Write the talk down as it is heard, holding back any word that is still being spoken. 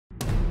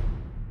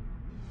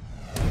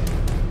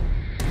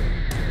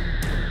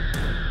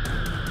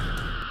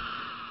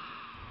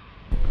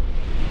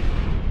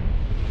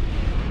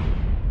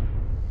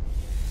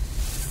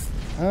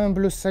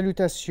Humble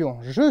salutations,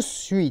 je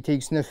suis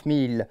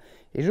TX9000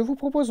 et je vous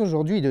propose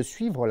aujourd'hui de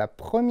suivre la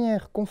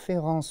première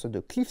conférence de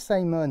Cliff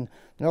Simon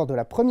lors de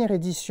la première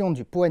édition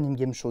du Po Anime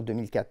Game Show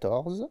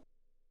 2014.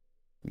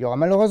 Il y aura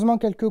malheureusement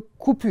quelques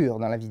coupures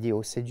dans la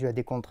vidéo, c'est dû à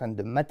des contraintes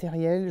de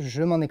matériel,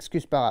 je m'en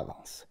excuse par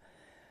avance.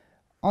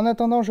 En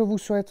attendant, je vous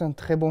souhaite un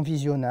très bon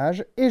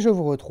visionnage et je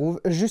vous retrouve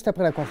juste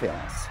après la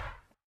conférence.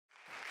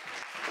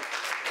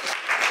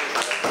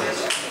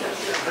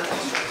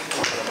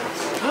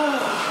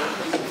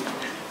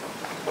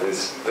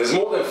 There's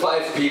more than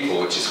 5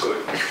 people, which is good.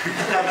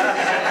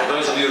 For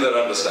those of you that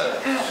understand.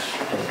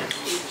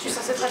 Je suis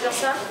censée traduire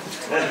ça?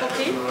 Tu m'as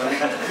compris?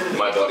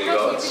 My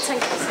bodyguards.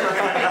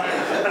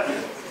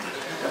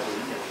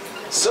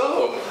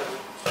 So,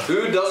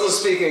 who doesn't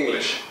speak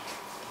English?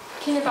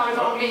 Qui ne parle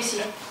pas anglais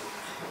ici?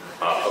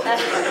 Ah, okay.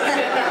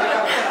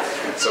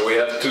 So we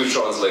have 2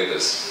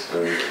 translators.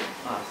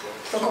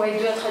 Donc on va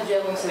être 2 à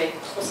traduire, donc ça va être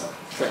trop simple.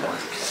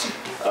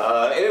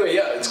 Anyway,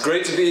 yeah, it's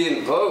great to be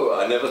in Po.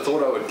 I never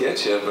thought I would get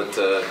here, but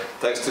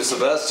thanks to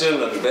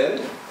Sebastian and Ben,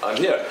 I'm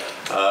here.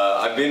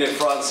 I've been in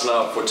France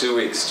now for 2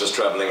 weeks, just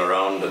traveling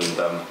around, and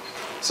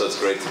so it's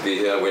great to be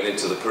here. I went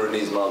into the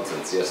Pyrenees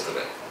Mountains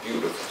yesterday.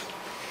 Beautiful.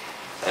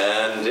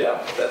 And yeah,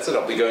 that's it.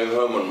 I'll be going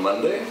home on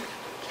Monday.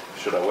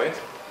 Should I wait?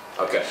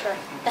 Okay. Sure.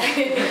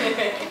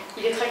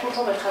 Il est très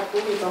content d'être à Pau,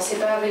 il ne pensait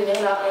pas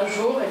venir là un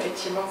jour,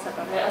 effectivement ça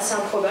paraît assez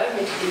improbable,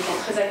 mais tout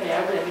est très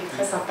agréable, la ville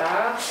très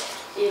sympa,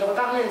 et il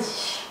repart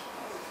lundi.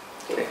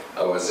 Okay.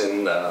 I was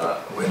in,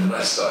 where did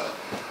I start?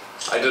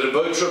 I did a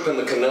boat trip in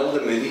the Canal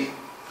de Midi,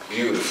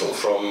 beautiful,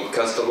 from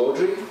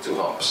Castellodri to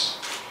Homs.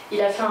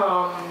 Il a fait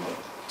un...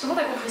 Tout le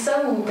monde a compris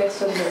ça ou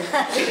personne?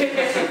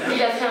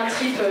 Il a fait un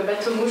trip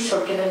bateau-mouche sur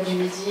le canal du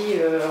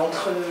Midi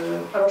entre...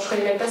 Alors je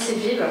connais même pas cette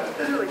ville.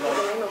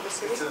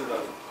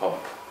 Homs.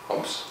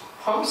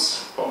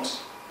 Homs.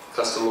 Homs.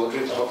 Castellodri,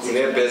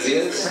 near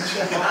Béziers.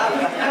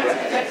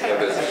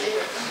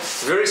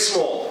 Very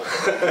small.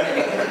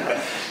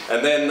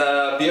 And then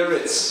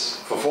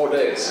Biarritz for 4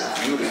 days.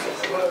 Beautiful.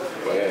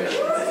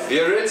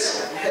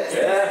 Biarritz?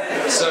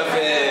 Yeah.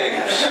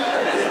 Surfing.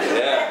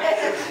 Yeah.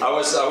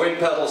 I went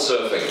paddle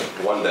surfing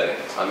one day.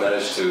 I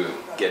managed to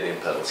get in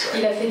paddle surfing.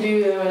 Il a fait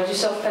du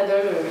surf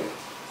paddle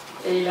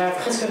et il a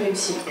presque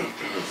réussi.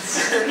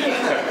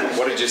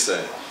 What did you say?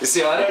 You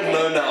see, I don't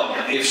know now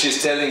if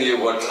she's telling you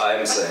what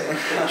I'm saying.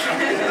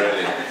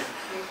 Really.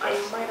 I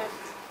might have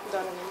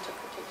done an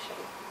interpretation.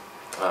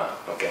 Ah,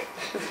 okay.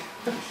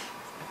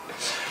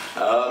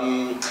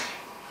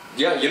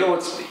 Yeah, you know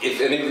what,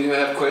 if any of you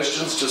have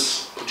questions,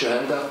 just put your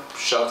hand up,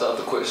 shout out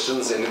the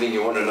questions, anything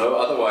you want to know.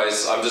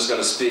 Otherwise, I'm just going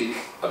to speak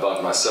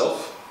about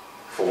myself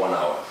for 1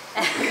 hour.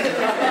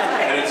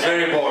 And it's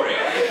very boring.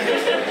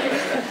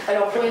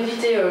 Alors pour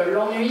éviter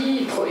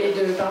l'ennui et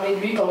de parler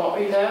de lui pendant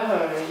 1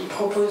 heure, il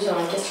propose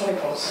un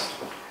question-réponse.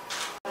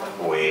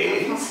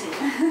 Oui.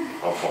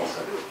 En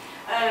français.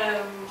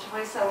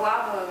 J'aimerais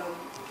savoir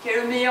quel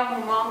est le meilleur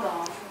moment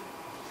dans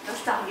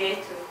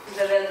Stargate que vous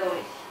avez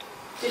adoré.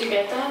 Did you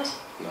get that?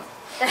 No.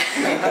 What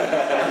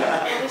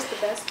is the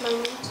best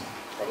moment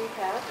that you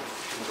had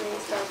during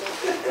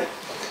Stargate?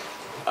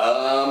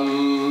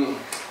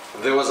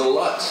 There was a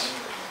lot,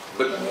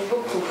 but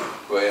Beaucoup.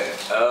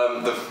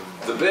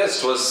 the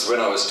best was when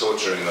I was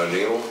torturing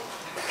O'Neill.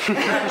 You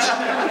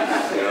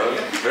know,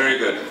 very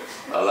good.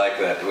 I like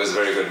that. It was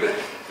very good. But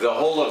the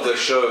whole of the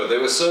show, there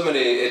were so many.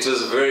 It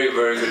was a very,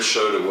 very good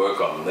show to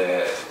work on.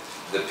 The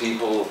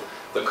people,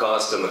 the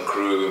cast and the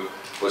crew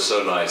were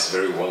so nice,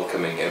 very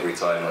welcoming every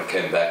time I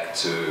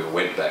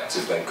went back to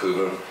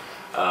Vancouver,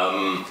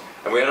 and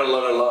we had a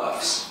lot of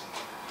laughs.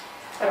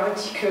 Alors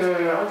il dit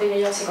qu'un des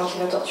meilleurs c'est quand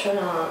il va torturer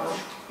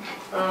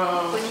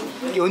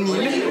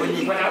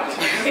Oni. Voilà.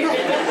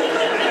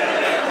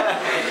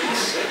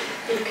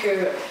 Et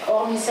que,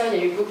 hormis ça, il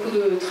y a eu beaucoup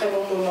de très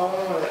bons moments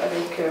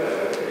avec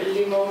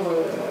les membres,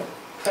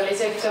 enfin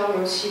les acteurs,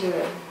 mais aussi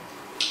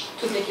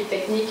toute l'équipe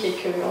technique, et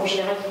qu'en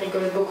général ils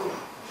rigolent beaucoup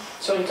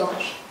sur les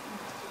tournages.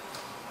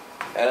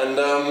 And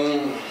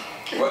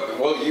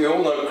well, you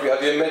all know.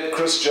 Have you met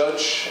Chris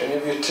Judge? Any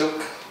of you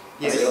took?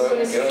 Yes. You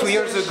know, 2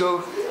 years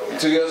ago.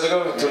 2 years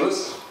ago,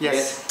 Toulouse.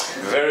 Yes.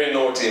 Very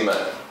naughty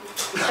man.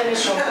 Très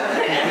méchant.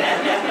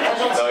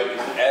 No,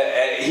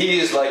 he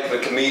is like the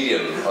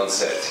comedian on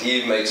set.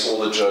 He makes all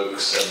the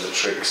jokes and the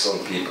tricks on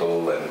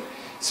people, and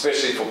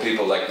especially for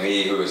people like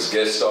me who is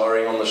guest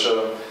starring on the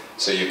show.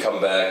 So you come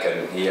back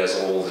and he has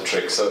all the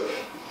tricks. So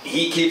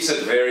he keeps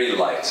it very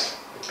light.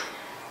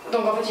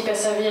 Donc en fait il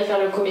passe sa vie à faire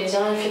le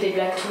comédien, il fait des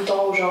blagues tout le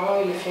temps aux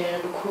gens, il le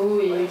fait beaucoup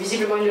et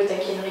visiblement il le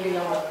taquine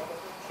régulièrement.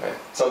 Right.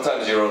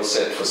 Sometimes you're on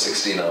set for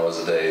 16 hours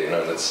a day, you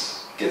know, that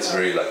gets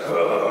very like,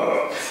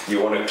 oh,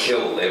 you want to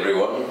kill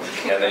everyone,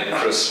 and then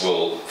Chris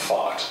will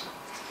fart.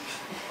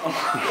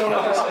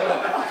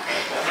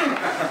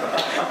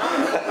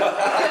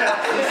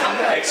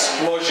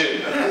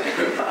 Explosion.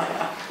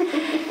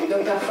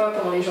 Donc parfois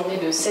pendant les journées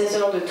de 16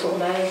 heures de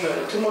tournage,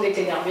 tout le monde est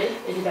énervé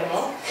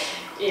évidemment.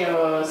 Et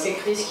c'est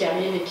Chris qui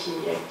arrive et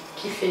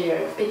qui fait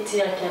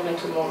péter un câble à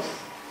tout le monde.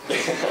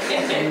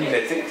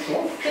 Pété?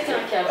 Pété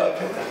un câble.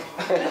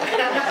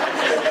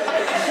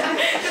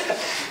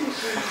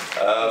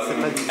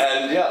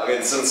 And yeah, I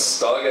mean, since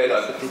Stargate,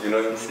 I've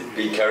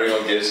been carrying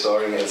on guest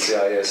starring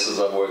NCIS as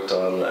I've worked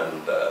on,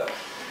 and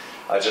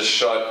I just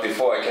shot,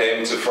 before I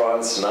came to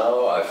France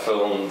now, I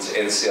filmed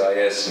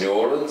NCIS New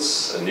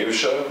Orleans, a new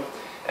show,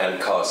 and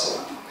Castle.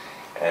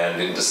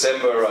 And in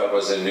December I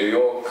was in New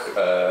York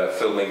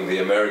filming The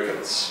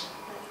Americans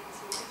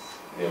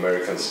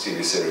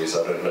TV series.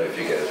 I don't know if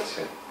you get it.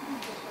 Yeah.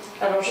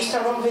 Alors juste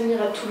avant de venir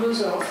à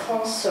Toulouse, en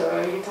France,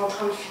 il était en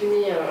train de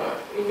filmer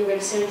une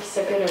nouvelle série qui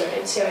s'appelle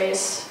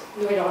NCIS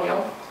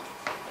Nouvelle-Orléans.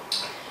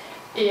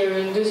 Et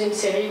une deuxième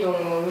série dont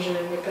je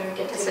n'ai pas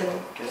capté le nom.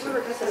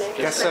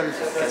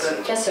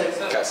 Castle.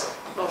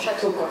 Bon,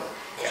 château quoi.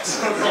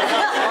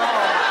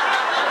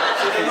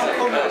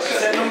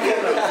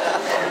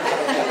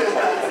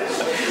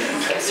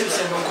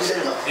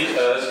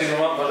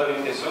 Excusez-moi, moi j'avais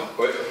une question.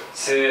 Oui.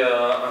 C'est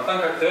en tant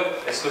qu'acteur,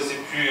 est-ce que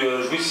c'est plus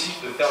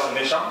jouissif de faire le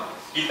méchant,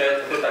 quitte à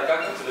être tête à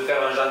claque, que de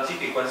faire un gentil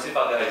qui est coincé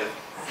par derrière?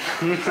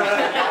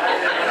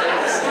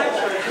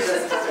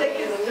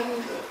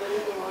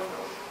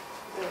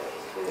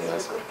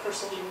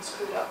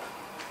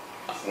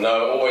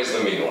 No, always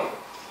the mean one.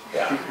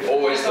 Yeah,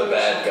 always the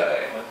bad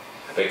guy.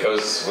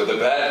 Because with the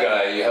bad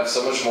guy, you have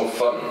so much more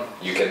fun.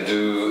 You can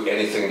do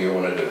anything you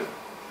want to do.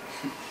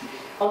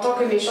 En tant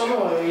que méchant,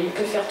 il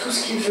peut faire tout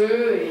ce qu'il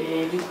veut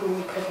et du coup,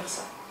 il préfère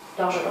ça,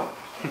 largement.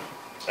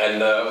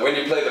 And when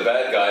you play the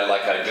bad guy,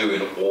 like I do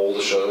in all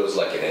the shows,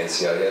 like in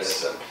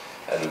NCIS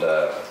and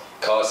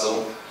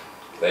Castle,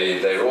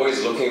 they're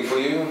always looking for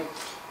you.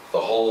 The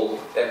whole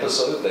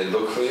episode, they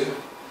look for you,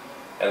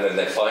 and then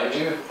they find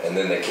you, and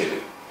then they kill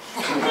you.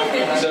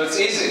 So it's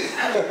easy.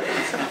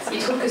 Il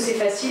trouve que c'est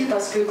facile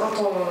parce que quand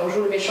on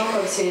joue le méchant,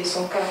 comme c'est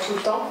son cas tout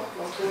le temps,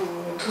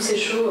 dans tous ses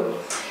shows,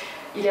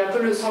 il est un peu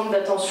le centre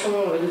d'attention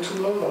de tout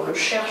le monde. On le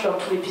cherche dans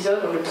tout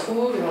l'épisode, on le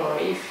trouve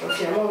et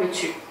finalement on le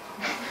tue.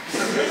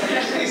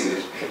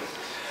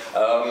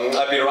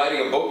 I've been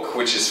writing a book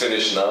which is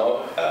finished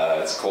now.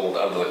 It's called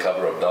Under the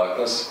Cover of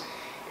Darkness.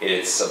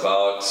 It's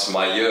about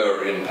my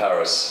year in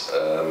Paris.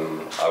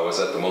 I was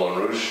at the Moulin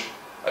Rouge.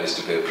 I used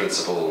to be a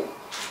principal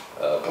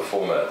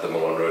performer at the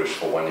Moulin Rouge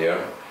for 1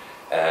 year,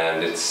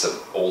 and it's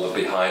all the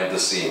behind the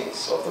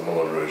scenes of the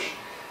Moulin Rouge.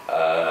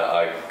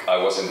 I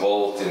was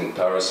involved in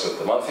Paris with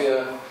the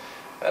mafia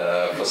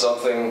for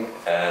something,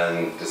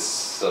 and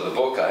so the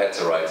book, I had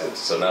to write it.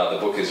 So now the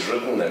book is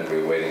written and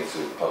we're waiting to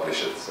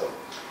publish it. So.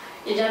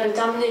 Il vient de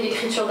terminer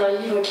l'écriture d'un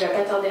livre qui va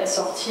pas tarder à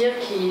sortir,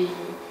 qui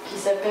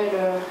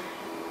s'appelle...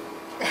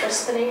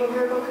 What's the name of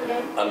your book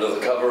again? Under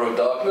the Cover of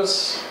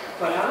Darkness.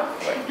 Voilà.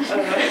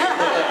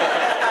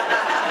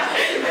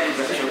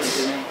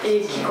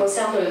 Et qui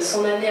concerne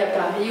son année à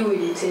Paris où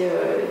il était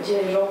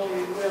dirigeant du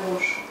Moulin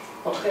Rouge.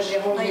 En tout cas,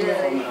 gérant du Moulin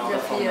Rouge. Il a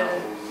fait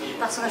le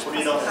personnage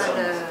principal.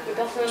 Le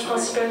personnage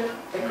principal.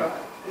 D'accord.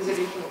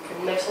 Désolée, donc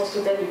une absence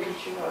totale de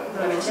culture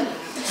dans la matière.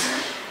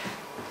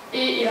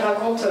 Et il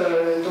raconte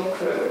donc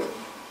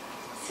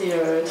ses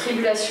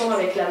tribulations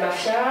avec la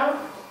mafia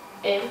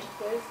et...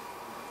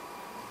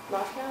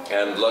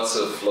 And lots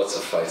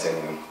of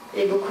fighting.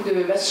 Et beaucoup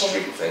de bastons.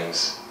 Street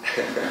things.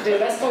 De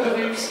bastons de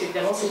rue, puisque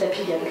évidemment c'est à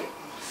Pigalle.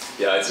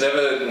 Yeah,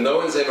 no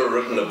one's ever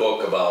written a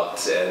book about,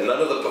 none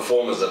of the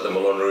performers at the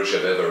Moulin Rouge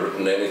have ever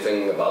written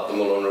anything about the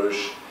Moulin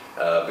Rouge,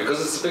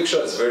 because it's a big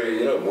show, it's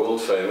very, world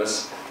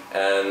famous,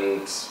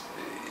 and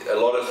a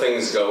lot of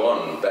things go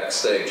on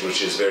backstage,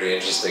 which is very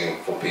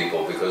interesting for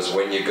people, because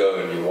when you go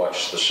and you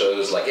watch the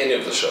shows, like any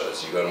of the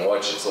shows, you go and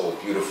watch, it's all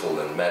beautiful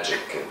and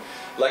magic, and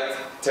like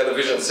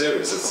television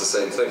series, it's the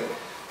same thing.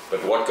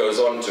 But what goes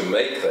on to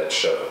make that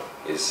show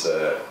is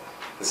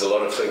there's a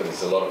lot of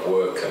things, a lot of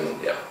work,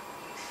 and yeah.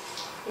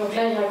 Donc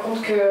là, il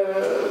raconte que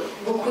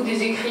beaucoup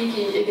des écrits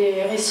et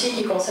des récits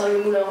qui concernent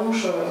le Moulin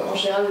Rouge, en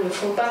général, ne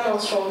font pas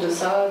mention de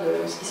ça,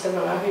 de ce qui se passe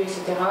dans la rue,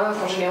 etc.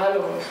 En général,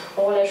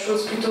 on rend la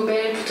chose plutôt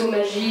belle, plutôt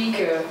magique,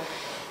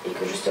 et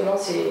que justement,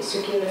 c'est ce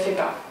qu'il ne fait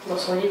pas dans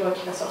son livre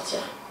qui va sortir.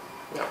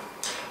 Yeah.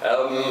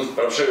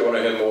 But I'm sure you want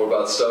to hear more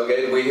about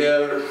Stargate. We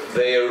hear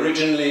the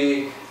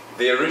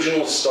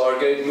original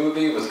Stargate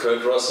movie with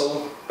Kurt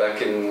Russell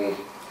back in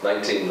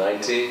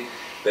 1990.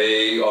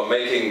 They are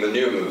making the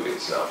new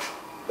movies now.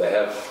 They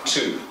have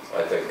two,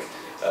 I think.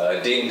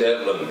 Dean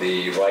Devlin,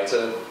 the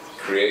writer,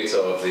 creator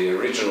of the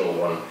original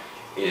one,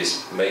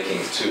 is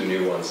making two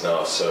new ones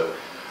now. So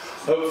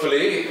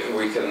hopefully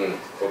we can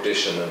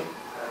audition and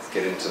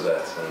get into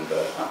that. And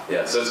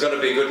yeah, so it's going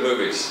to be good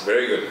movies,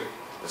 very good.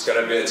 It's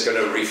going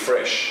to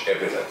refresh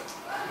everything.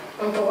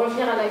 Donc pour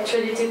revenir à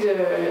l'actualité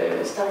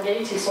de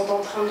Stargate, ils sont en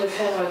train de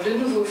faire de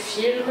nouveaux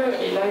films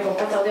et là ils vont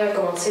pas tarder à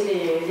commencer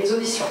les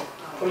auditions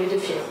pour les deux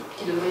films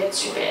qui devraient être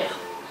super.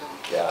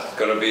 Yeah, it's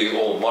going to be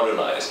all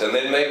modernized, and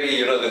then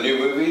maybe the new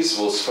movies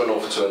will spin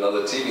off to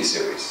another TV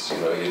series.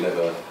 You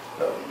never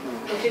know.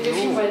 Donc les deux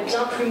films vont être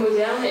bien plus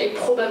modernes et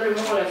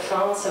probablement à la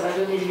fin ça va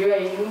donner lieu à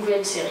une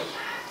nouvelle série.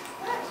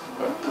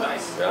 Nice.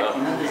 Yeah,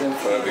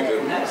 that'd be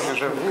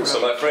good. So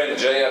my friend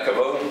Jay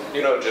Acavone,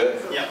 you know Jay?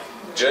 Yeah.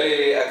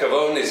 Jay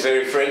Acavone is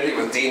very friendly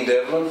with Dean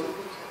Devlin.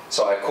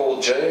 So I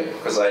called Jay,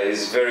 because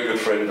he's a very good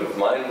friend of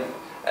mine.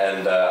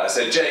 And I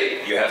said,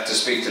 Jay, you have to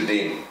speak to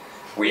Dean.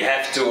 We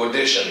have to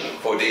audition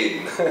for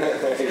Dean.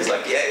 He's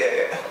like,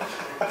 yeah.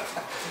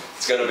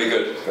 It's going to be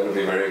good. It's going to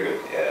be very good,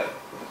 yeah.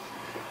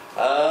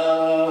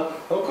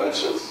 No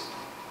questions?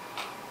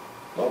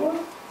 No more?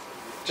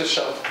 Just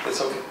shout.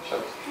 It's okay.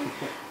 Shout.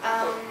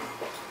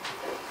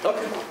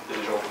 Okay.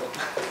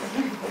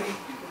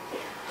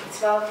 It's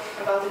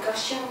about the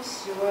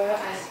costumes you wear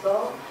as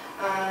well.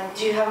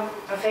 Do you have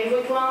a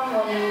favorite one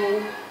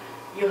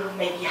you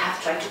maybe have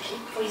tried to keep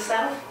for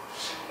yourself?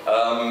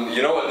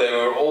 You know what? They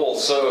were all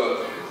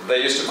so.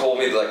 They used to call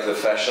me like the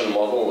fashion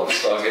model of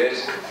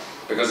Stargate,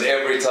 because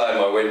every time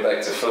I went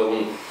back to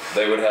film,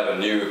 they would have a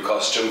new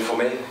costume for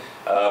me.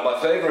 My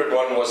favorite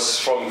one was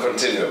from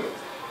Continuum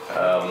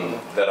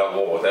that I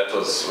wore. That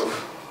was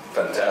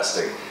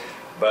fantastic.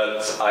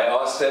 But I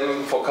asked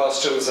them for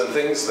costumes and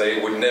things. They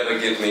would never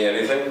give me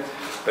anything,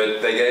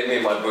 but they gave me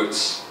my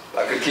boots.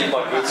 I could keep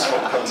my boots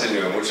from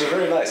Continuum, which was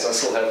very nice. I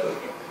still have them.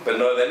 But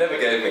no, they never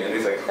gave me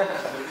anything.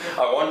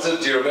 I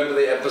wanted, do you remember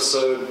the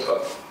episode?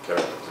 Oh,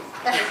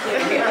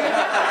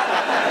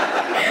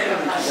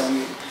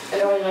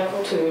 Alors il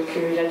raconte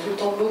qu'il a tout le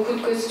temps beaucoup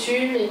de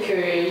costumes et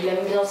qu'il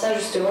aime bien ça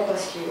justement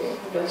parce qu'il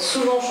doit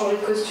souvent changer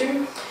de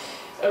costume.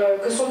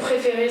 Que son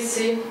préféré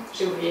c'est,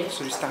 j'ai oublié.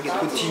 C'est du Stargate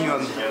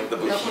Continuum.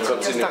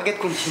 Stargate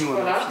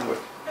Continuum. Voilà.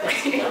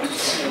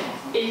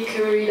 Et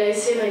qu'il a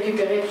essayé de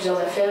récupérer plusieurs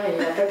affaires et il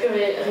n'a pas pu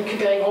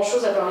récupérer grand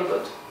chose à part les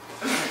bottes.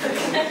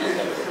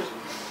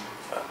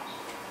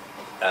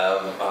 I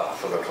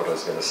forgot what I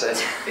was going to say.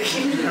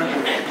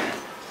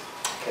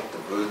 Kept the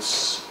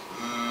boots.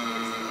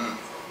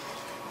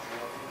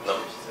 No,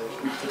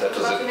 that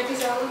was it.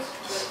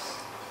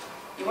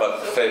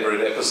 But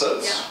favorite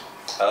episodes? Yeah.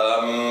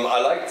 I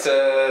liked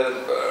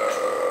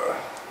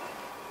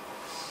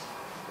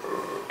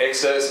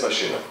Ex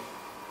Machina.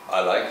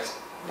 I liked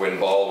when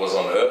Baal was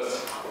on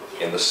Earth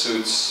in the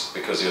suits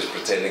because he was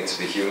pretending to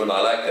be human.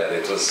 I liked that.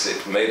 It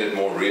made it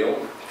more real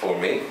for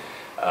me.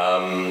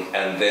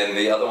 And then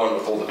the other one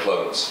with all the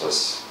clones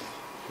was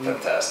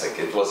fantastic.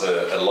 It was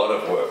a lot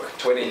of work.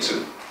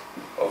 22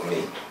 of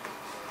me.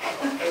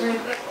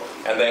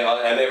 And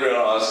everyone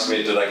asks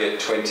me, did I get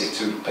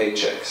 22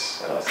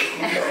 paychecks? And I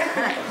said,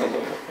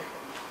 no.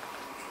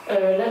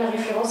 Là, la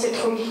référence est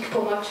trop geek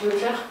pour moi, tu veux le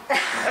faire?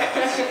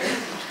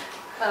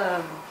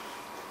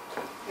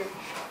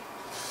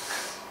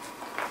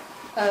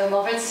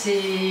 En fait,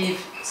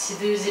 ses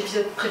deux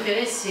épisodes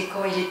préférés, c'est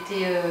quand il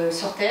était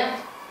sur Terre,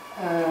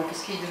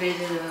 parce qu'il devait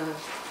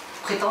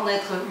prétendre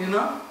être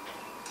humain.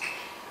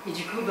 Et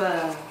du coup,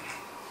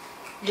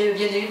 il avait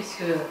bien aimé, parce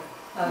que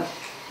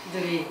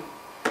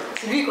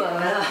c'est lui, quoi,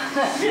 voilà.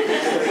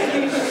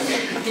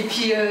 Et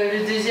puis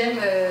le deuxième,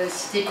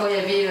 c'était quand il y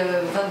avait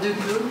 22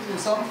 clones, il me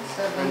semble,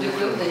 ça, 22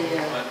 clones, et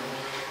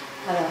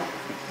voilà.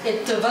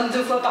 Être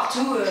 22 fois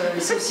partout,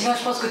 c'est aussi bien,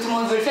 je pense que tout le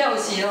monde veut le faire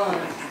aussi, hein.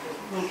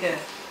 Donc,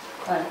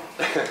 voilà.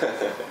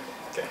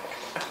 Okay.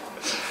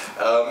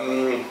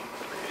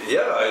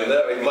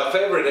 My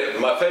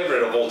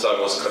favorite of all time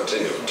was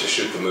Continuum. To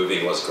shoot the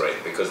movie was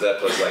great because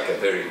that was like a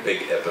very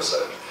big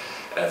episode,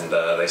 and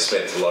they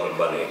spent a lot of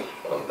money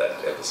on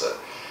that episode.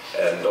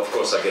 And of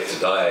course, I get to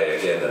die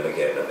again and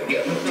again and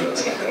again.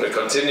 The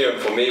Continuum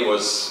for me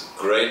was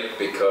great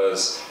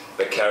because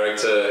the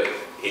character,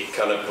 it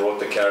kind of brought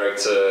the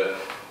character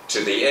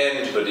to the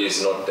end, but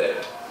he's not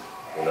dead,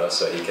 you know,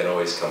 so he can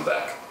always come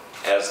back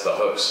as the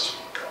host.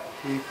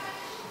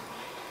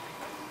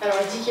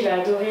 Alors il dit qu'il a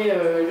adoré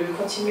le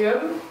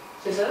Continuum,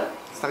 c'est ça?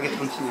 Stargate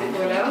Continuum.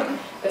 Voilà,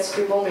 parce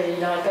que bon, il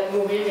n'arrête pas de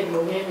mourir et de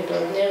mourir et de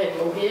revenir et de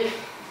mourir.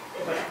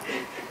 Et voilà.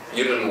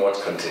 You didn't watch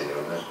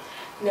Continuum, huh?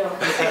 No.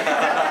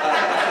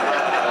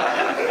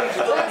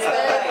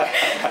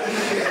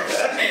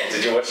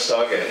 Did you watch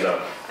Stargate? No.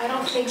 I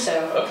don't think so.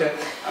 Okay.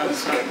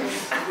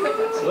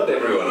 Not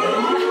everyone knows.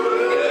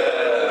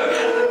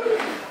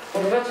 On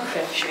ne peut pas tout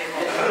faire.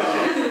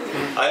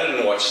 I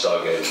didn't watch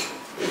Stargate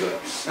either.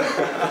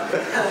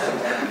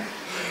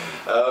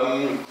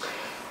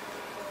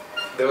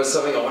 There was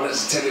something I wanted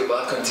to tell you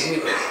about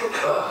Continuum.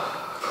 Oh,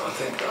 I can't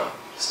think now.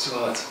 It's too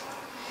hard.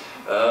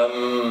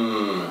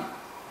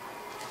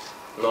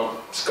 No,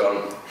 it's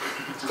gone.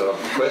 It's gone.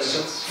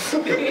 Questions?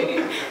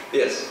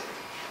 Yes.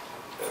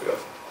 There we go.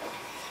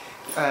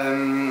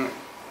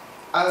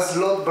 As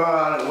Lord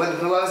Baal,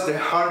 what was the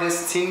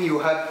hardest thing you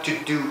had to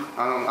do?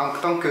 En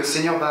tant que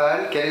Seigneur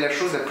Baal, quelle est la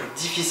chose la plus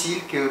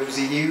difficile que vous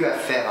ayez eu à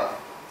faire?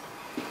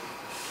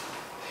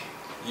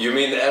 You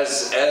mean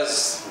as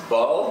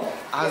Baal?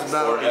 As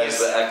Baal, or yes. as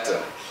the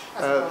actor?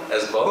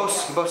 As Baal?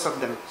 Both of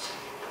them.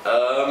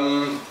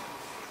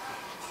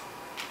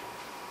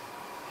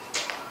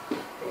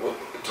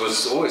 It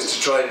was always to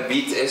try and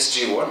beat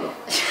SG1.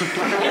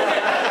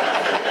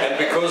 And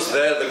because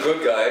they're the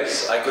good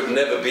guys, I could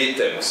never beat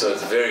them, so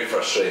it's very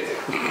frustrating.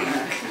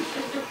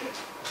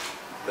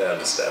 They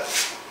understand.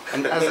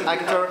 And as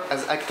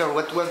actor,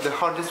 what was the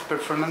hardest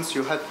performance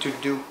you had to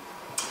do?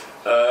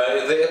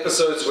 The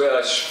episodes where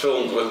I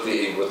filmed with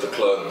the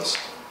clones,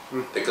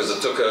 because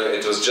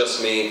it was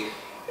just me.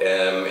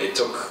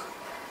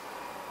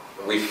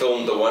 We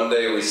filmed the one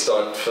day. We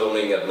start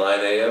filming at 9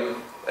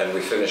 a.m. and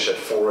we finish at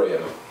 4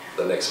 a.m.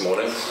 the next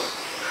morning.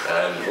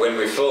 And when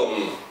we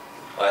film,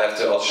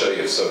 I'll show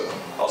you. So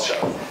I'll show.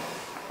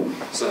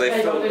 So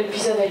they filmed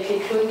l'épisode avec les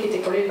clones qui était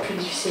pour lui le plus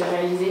difficile à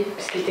réaliser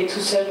parce qu'il était tout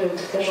seul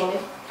toute la journée.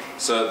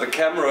 So the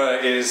camera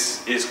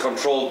is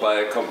controlled by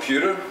a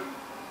computer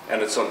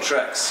and it's on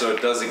tracks, so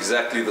it does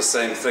exactly the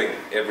same thing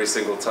every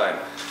single time.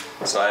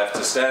 So I have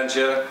to stand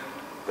here,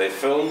 they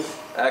film,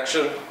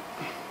 action,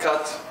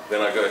 cut,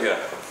 then I go here.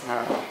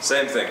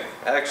 Same thing,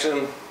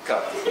 action,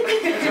 cut.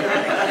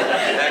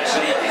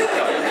 Action,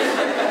 cut.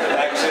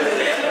 Action,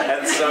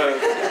 and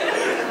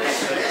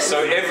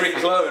so every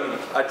clone,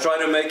 I try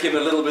to make him a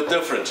little bit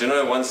different, you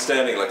know, one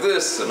standing like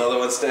this, another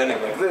one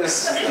standing like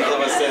this, another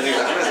one standing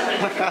like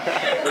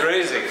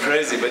this.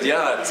 Crazy, but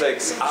yeah, it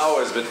takes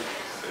hours, but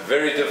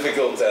very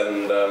difficult.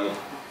 And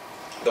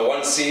the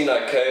one scene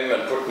I came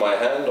and put my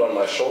hand on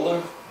my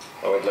shoulder,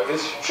 I went like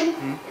this,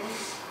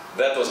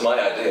 that was my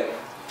idea.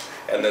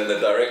 And then the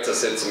director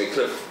said to me,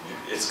 Cliff,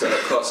 it's going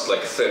to cost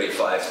like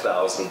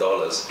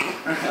 $35,000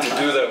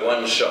 to do that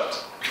one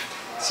shot.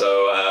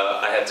 So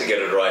I had to get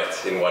it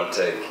right in one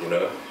take, you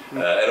know. And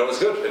it was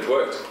good, it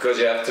worked, because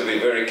you have to be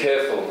very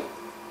careful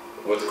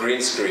with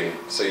green screen,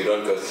 so you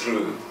don't go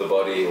through the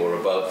body or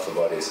above the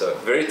body. So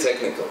very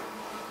technical,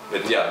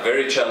 but yeah,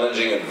 very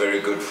challenging and very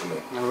good for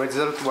me. The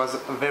result was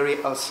very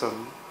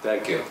awesome.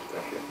 Thank you.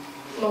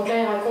 Donc là,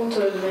 il raconte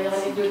de manière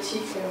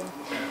anecdotique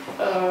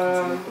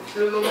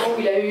le moment où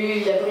il a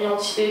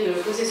brillantité de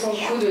poser son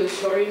coude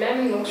sur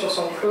lui-même, donc sur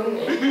son clone,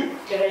 et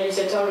les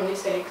réalisateurs lui ont dit que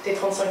ça allait coûter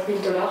 $35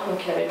 000, donc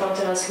il n'avait pas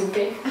intérêt à se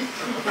louper.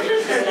 Il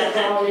l'a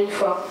fait en une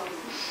fois.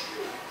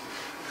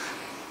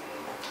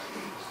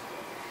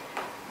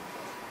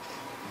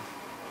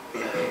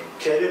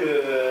 Quel est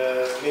le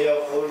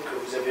meilleur rôle que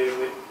vous avez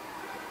joué?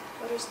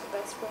 What is the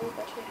best role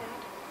that you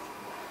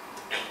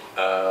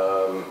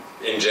had?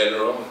 In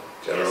general,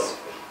 Yes.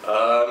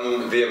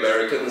 The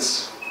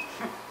Americans,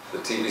 the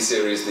TV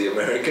series The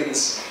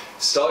Americans.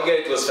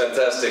 Stargate was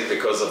fantastic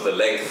because of the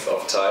length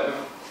of time,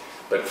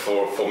 but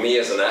for me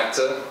as an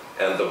actor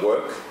and the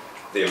work,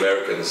 The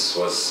Americans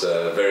was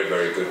very,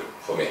 very good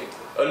for me.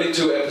 Only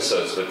 2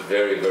 episodes, but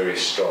very, very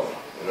strong,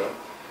 you know.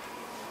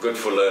 Good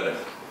for learning.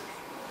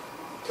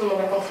 Tout le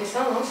monde a compris ça,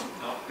 non?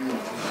 Non.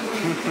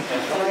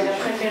 Il a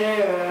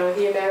préféré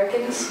The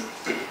Americans,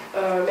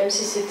 même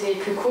si c'était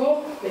plus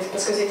court, mais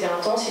parce que c'était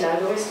intense. Il a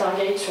adoré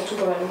Stargate, surtout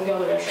pour la longueur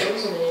de la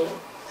chose, mais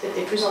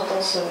c'était plus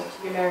intense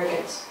The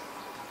Americans.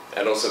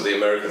 And also The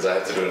Americans, I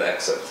had to do an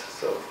accent,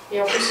 so.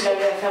 Et en plus, il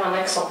avait à faire un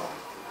accent.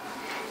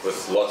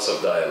 With lots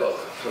of dialogue.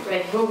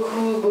 Avec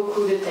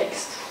beaucoup de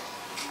textes.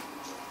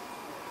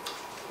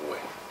 Ouais.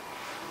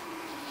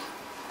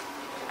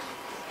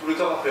 Tout le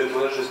temps après le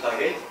tournage de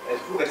Stargate,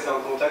 êtes-vous resté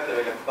en contact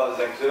avec la plupart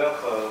des acteurs?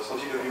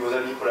 Sont-ils devenus vos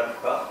amis pour la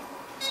plupart?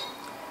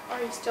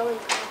 Are you still in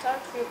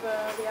contact with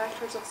the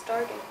actors of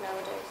Stargate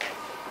nowadays?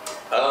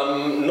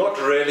 Not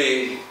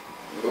really.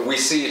 We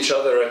see each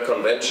other at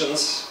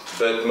conventions,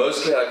 but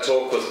mostly I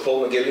talk with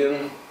Paul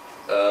McGillion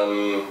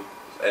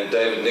and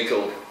David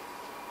Nichol.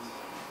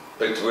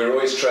 But we're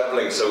always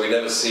traveling, so we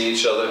never see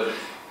each other.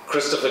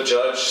 Christopher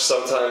Judge,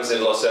 sometimes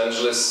in Los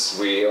Angeles,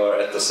 we are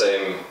at the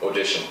same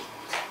audition.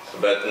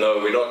 But no,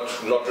 we're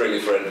not really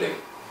friendly.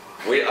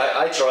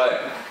 I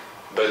try,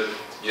 but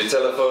you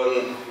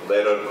telephone,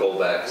 they don't call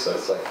back, so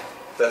it's like,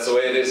 that's the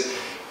way it is.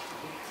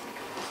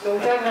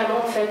 Donc là,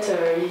 vraiment, en fait,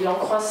 il en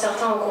croise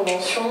certains en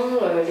convention,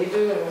 les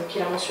deux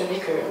qu'il a mentionné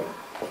que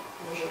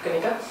je ne connais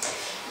pas.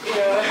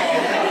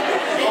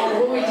 Et, en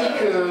gros, il dit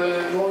que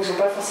bon, ils n'ont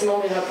pas forcément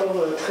des rapports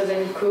très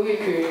amicaux et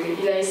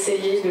qu'il a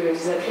essayé de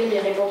les appeler, mais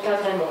ils ne répondent pas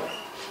vraiment.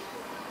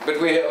 But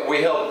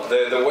we helped.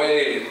 The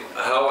way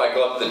how I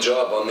got the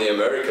job on The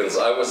Americans,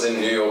 I was in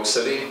New York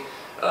City,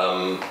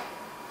 I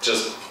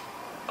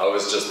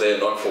was just there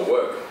not for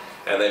work,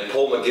 and then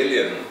Paul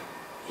McGillion,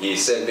 he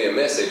sent me a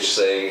message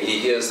saying he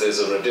hears there's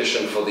an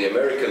audition for The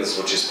Americans,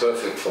 which is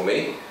perfect for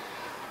me.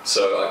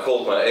 So I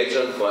called my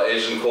agent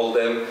called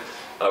them,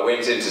 I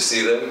went in to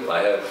see them, I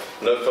have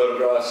no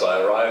photographs,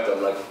 I arrived,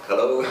 I'm like,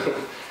 hello.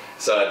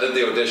 So I did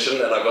the audition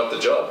and I got the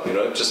job, you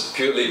know, just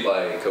purely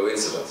by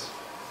coincidence.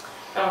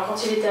 Alors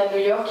quand il était à New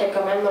York, il y a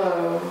quand même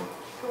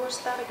Who was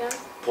that again?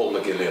 Paul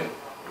McGillion.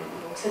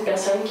 donc, cette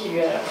personne qui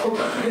lui a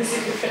proposé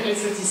de faire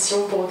les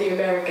auditions pour The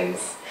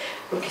Americans.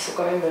 Donc ils sont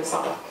quand même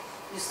sympas.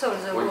 You stole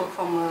the role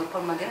from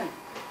Paul McGillion?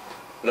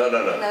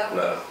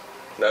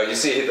 No, you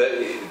see,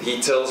 he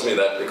tells me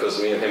that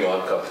because me and him are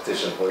in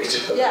competition for each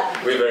other. Yeah.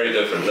 We're very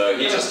different. No,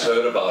 he just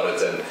heard about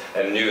it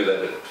and knew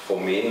that for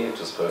me it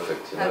was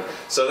perfect. You know? Okay.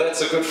 So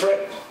that's a good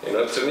friend. You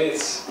know, to me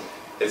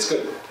it's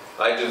good.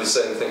 I do the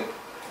same thing.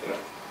 You know.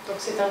 Donc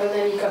c'est un bon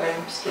ami quand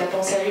même, puisqu'il a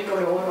pensé à lui pour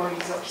le rôle en lui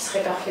disant qu'il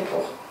serait parfait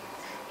pour.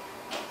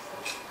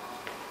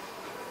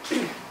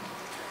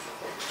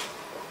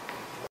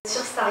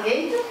 Sur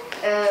Stargate,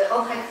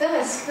 entre acteurs,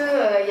 est-ce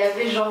qu'il y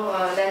avait genre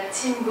la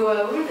team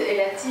goa'uld et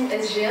la team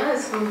SG1?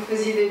 Est-ce que vous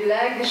faisiez des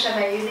blagues, des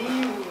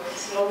chamailleries ou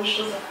ce genre de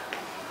choses?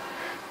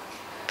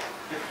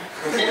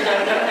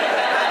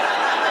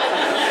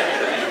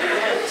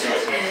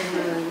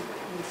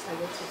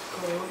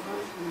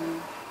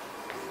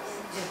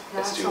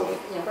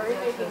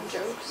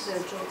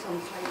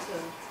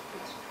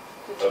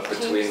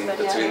 Between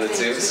the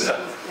teams,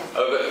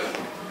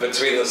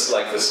 between us,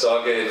 like the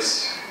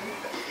Stargate,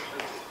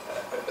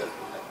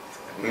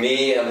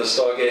 me and the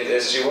Stargate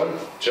SG1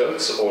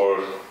 jokes, or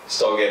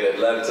Stargate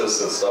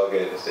Atlantis and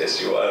Stargate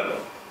SG1.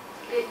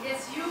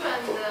 Yes, you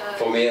and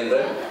for me and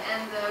them.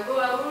 And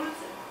goa'uld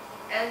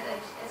and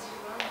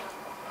SG1.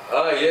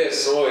 Ah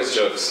yes, always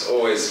jokes,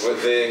 always.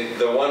 With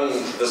the one,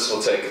 this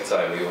will take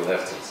time. You will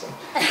have to.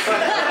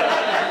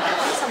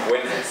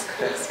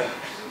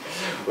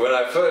 When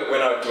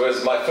it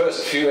was my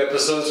first few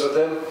episodes with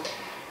them,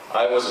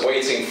 I was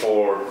waiting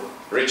for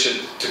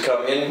Richard to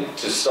come in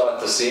to start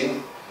the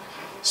scene.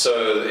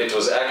 So it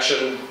was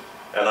action,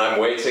 and I'm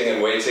waiting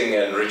and waiting,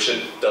 and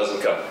Richard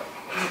doesn't come.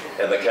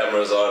 And the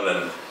camera's on,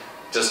 and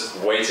just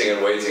waiting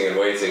and waiting and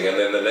waiting, and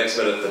then the next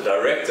minute the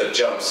director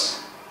jumps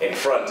in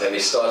front and he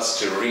starts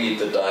to read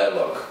the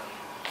dialogue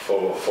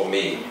for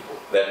me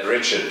that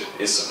Richard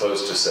is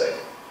supposed to say.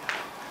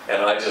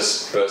 And I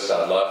just burst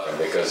out laughing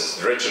because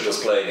Richard was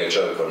playing a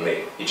joke on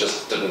me. He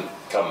just didn't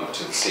come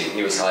to the scene.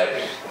 He was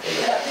hiding.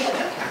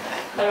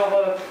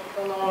 Alors,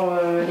 pendant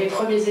les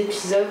premiers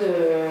épisodes,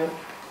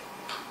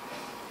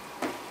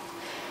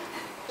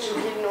 j'ai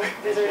oublié le nom,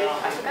 désolé.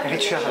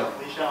 Richard.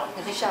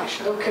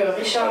 Donc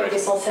Richard était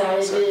censé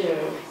arriver,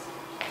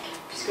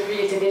 puisque lui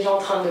il était déjà en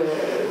train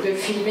de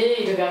filmer,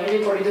 il devait arriver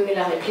pour lui donner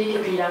la réplique, et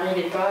puis il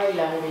n'arrivait pas, et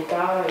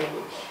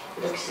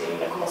donc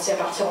il a commencé à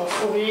partir en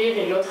fou rire,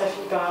 et l'autre a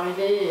fini par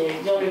arriver et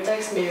dire le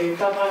texte, mais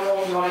pas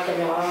vraiment devant la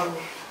caméra.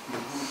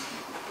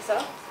 C'est ça?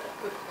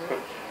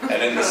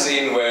 And in the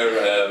scene where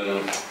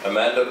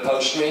Amanda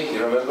punched me,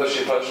 you remember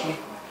she punched me?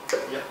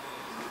 Yeah.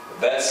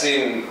 That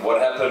scene,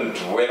 what happened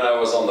when I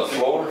was on the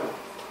floor,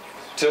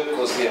 Tilk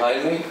was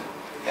behind me,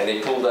 and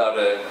he pulled out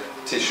a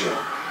tissue,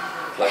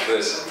 like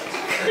this,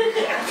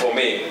 for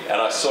me. And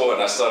I saw it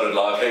and I started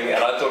laughing,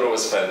 and I thought it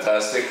was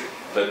fantastic.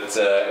 But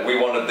we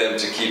wanted them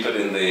to keep it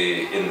in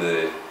the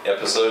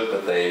episode,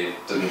 but they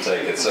didn't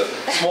take it. So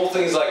small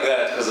things like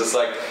that, because it's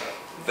like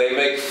they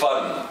make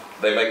fun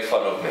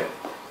of me.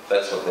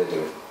 That's what they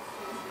do.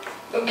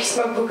 Donc il se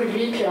moque beaucoup de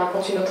lui, puis il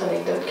raconte une autre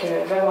anecdote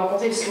qu'elle va vous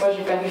raconter, parce que moi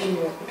j'ai pas vu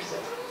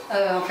l'épisode.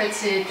 En fait,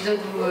 c'est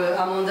l'épisode où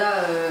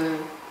Amanda lui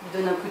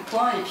donne un coup de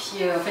poing, et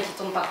puis en fait il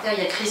tombe par terre,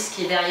 il y a Chris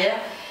qui est derrière,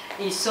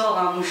 et il sort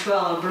un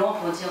mouchoir blanc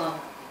pour dire...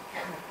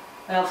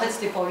 Alors en fait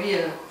c'était pour lui,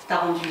 t'as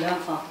rendu là,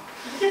 enfin...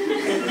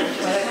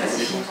 Voilà,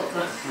 c'est fini pour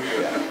toi.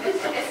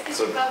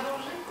 Est-ce que tu vas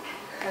venger?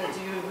 Do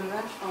you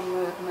revenge from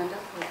Amanda?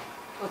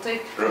 Or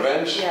take...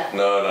 Revenge? Yeah.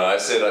 No, I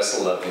said I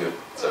still love you.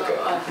 It's okay.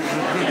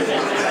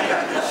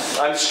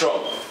 I'm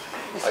strong.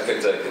 I can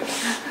take it.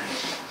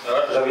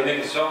 J'avais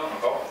une question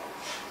encore.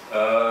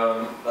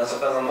 Dans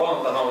certains endroits,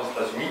 notamment aux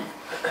États-Unis,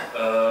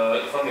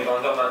 ils font des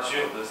grandeurs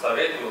nature de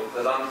Stargate qui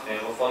représentent et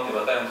refont des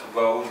batailles entre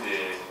goa'uld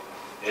et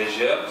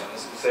SG1.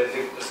 Est-ce que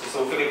ça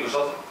vous fait quelque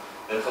chose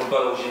d'être un peu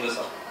à l'origine de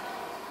ça?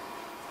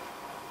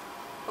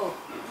 So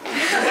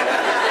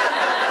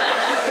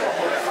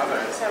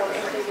in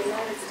the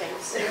United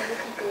States,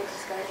 people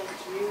describe it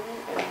to you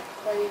and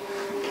play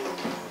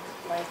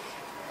like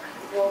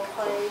role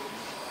play,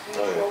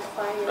 role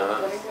play,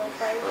 what is role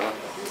play?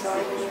 So I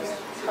was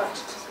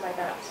touched by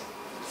that.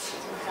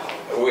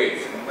 Oui,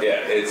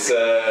 yeah, it's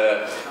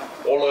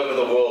all over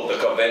the world. The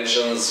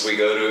conventions we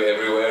go to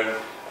everywhere,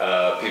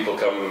 people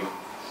come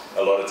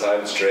a lot of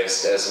times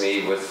dressed as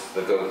me with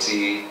the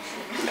goatee,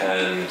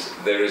 and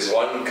there is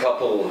one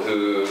couple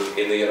who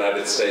in the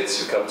United States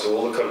who come to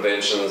all the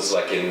conventions,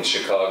 like in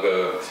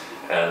Chicago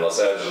and Los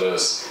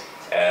Angeles,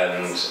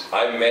 and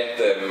I met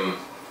them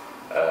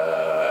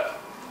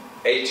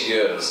 8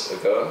 years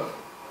ago,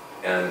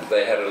 and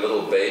they had a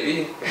little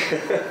baby,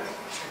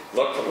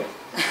 not for me.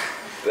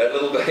 That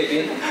little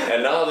baby,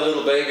 and now the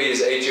little baby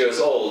is 8 years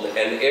old,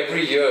 and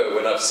every year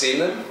when I've seen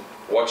them,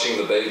 watching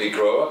the baby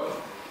grow up,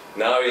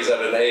 now he's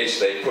at an age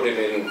they put him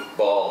in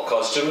ball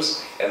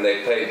costumes and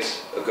they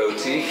paint a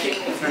goatee,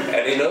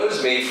 and he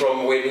knows me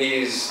from when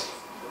he's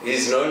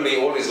known me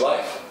all his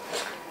life.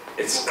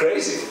 It's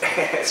crazy,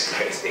 it's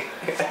crazy.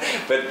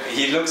 But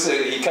he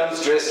comes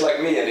dressed like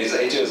me and he's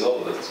 8 years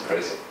old, it's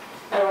crazy.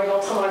 Alors il est en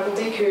train de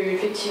raconter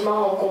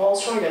qu'effectivement en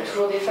convention il y a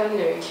toujours des fans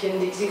qui viennent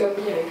déguisés comme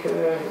lui avec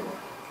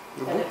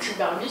la petite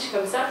barbiche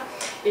comme ça,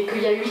 et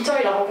qu'il y a 8 ans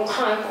il a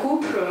rencontré un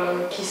couple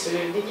qui se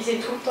déguisait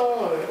tout le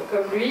temps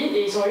comme lui,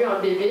 et ils ont eu un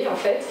bébé en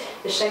fait,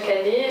 et chaque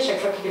année, chaque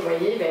fois qu'ils les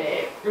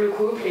voyaient, le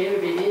couple et le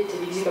bébé étaient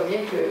déguisés comme lui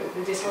avec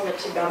le dessin de la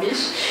petite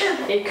barbiche,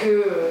 et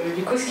que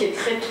du coup ce qui est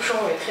très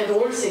touchant et très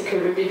drôle, c'est que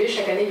le bébé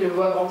chaque année il le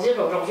voit grandir,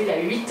 aujourd'hui il a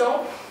 8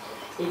 ans,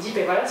 et il dit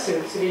voilà ce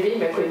bébé il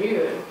m'a connu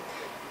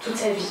toute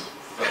sa vie.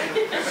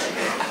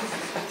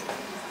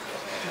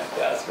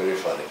 Yeah, it's very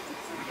funny.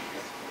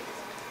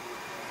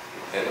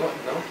 Anyone?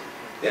 No?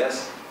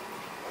 Yes?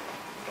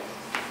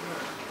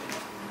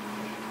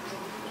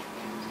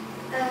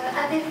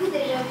 Avez-vous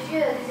déjà vu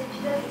des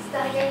épisodes de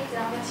Stargate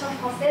en version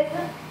française?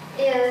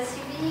 Et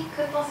si oui,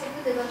 que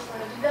pensez-vous de votre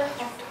doubleur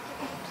français?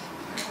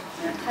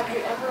 Have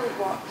you ever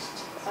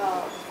watched the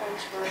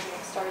French version of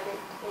Stargate?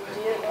 And do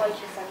you like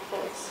your French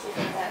voice? You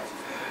think that?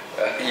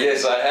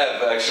 Yes, I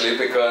have actually,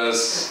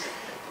 because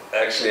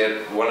actually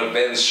at one of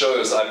Ben's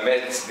shows I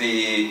met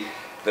the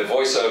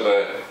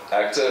voiceover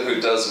actor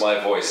who does my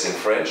voice in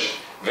French.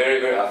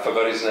 Very, I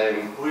forgot his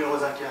name.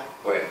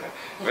 Wait,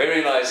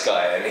 very nice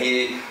guy,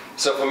 and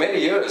so for many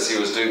years he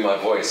was doing my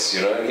voice,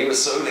 you know, and he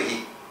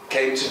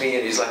came to me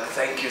and he's like,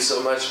 thank you so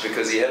much,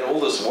 because he had all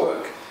this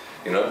work,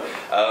 you know.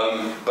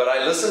 But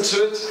I listened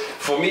to it.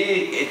 For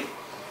me,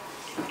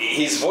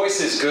 his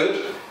voice is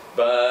good,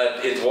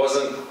 but it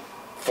wasn't,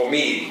 for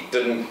me,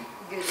 didn't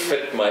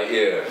fit my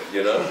ear,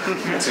 you know,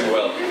 too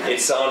well.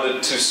 It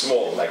sounded too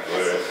small, like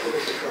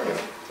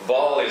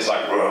Ball is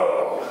like,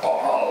 Ball.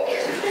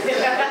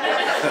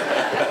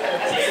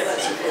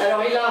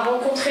 Alors il a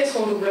rencontré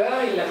son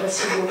doubleur, il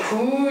l'apprécie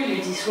beaucoup, il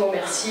lui dit souvent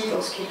merci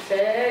pour ce qu'il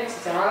fait,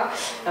 etc.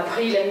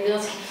 Après il aime bien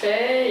ce qu'il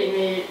fait,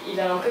 mais il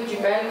a un peu du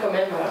mal quand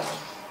même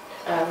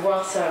à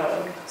voir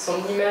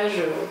son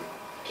image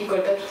qui ne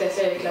colle pas tout à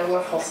fait avec la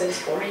voix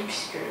française pour lui,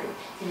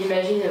 puisqu'il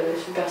imagine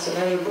ce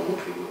personnage beaucoup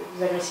plus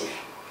agressif.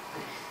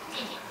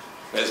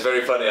 It's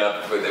very funny,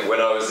 when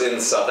I was in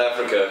South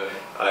Africa,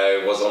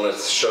 I was on a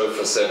show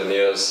for 7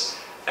 years,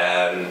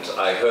 and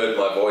I heard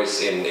my voice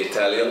in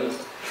Italian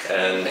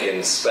and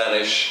in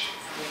Spanish.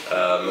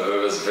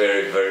 It was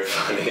very, very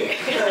funny.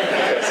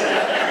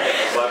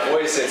 My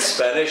voice in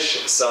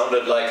Spanish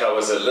sounded like I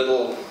was a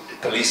little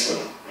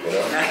policeman, you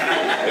know?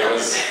 It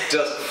was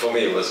just, for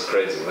me, it was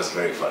crazy, it was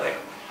very funny.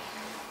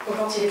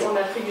 Quand il était en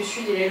Afrique du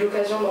Sud, il a eu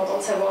l'occasion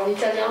d'entendre sa voix en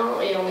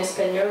italien et en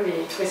espagnol,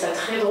 et il trouvait ça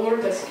très drôle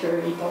parce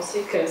qu'il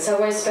pensait que sa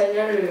voix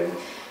espagnole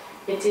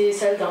était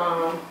celle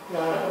d'un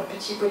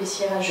petit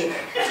policier rageux.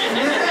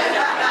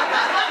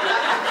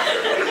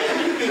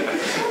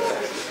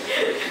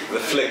 The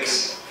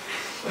flicks.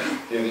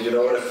 You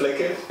know what a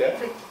flick is? Yeah?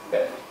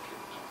 Yeah.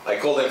 I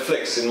call them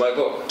flicks in my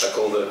book. I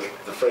call the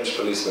French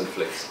policeman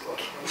flicks.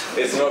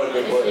 It's not a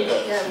good word.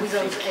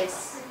 Without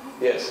S.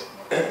 Yes.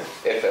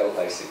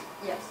 F-L-I-C.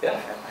 Yes. Yeah.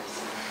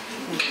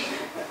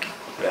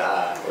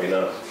 Yeah, we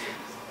know.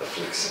 The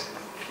flicks.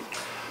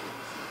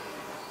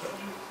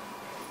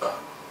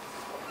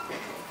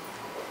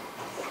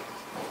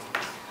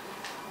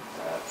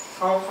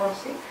 En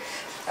français.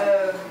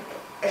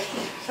 Est-ce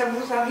que ça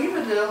vous arrive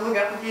de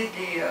regarder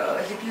des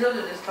épisodes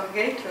de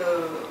Stargate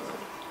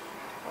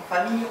en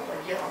famille, on va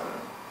dire,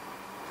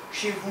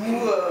 chez vous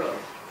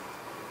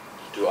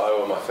Do I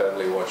or my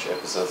family watch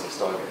episodes of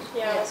Stargate?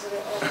 Yeah, that's what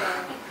it was.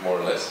 More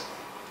or less.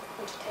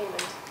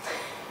 Entertainment.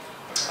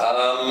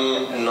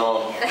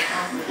 No.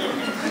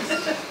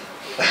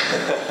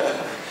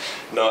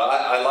 No,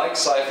 I like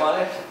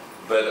sci-fi,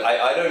 but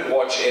I don't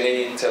watch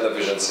any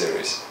television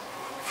series.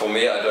 For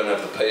me, I don't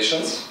have the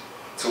patience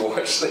to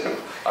watch them.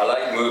 I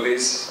like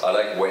movies, I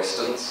like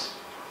westerns.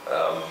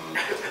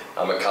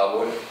 I'm a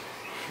cowboy.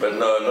 But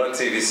no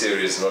TV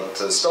series. Not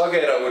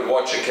Stargate I would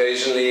watch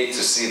occasionally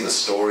to see the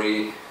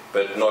story,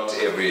 but not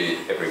every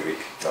week.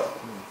 No.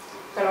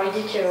 Alors il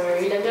dit qu'il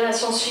aime bien la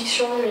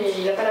science-fiction, mais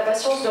il n'a pas la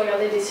patience de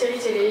regarder des séries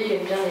télé, il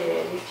aime bien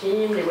les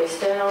films, les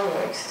westerns,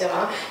 etc.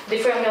 Des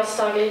fois il regarde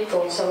Stargate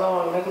pour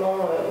savoir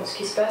vaguement ce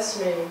qui se passe,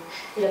 mais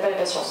il n'a pas la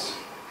patience.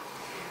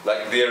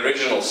 Like the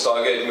original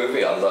Stargate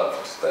movie, I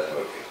loved that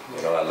movie.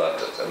 You know, I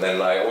loved it. And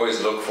then I always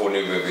look for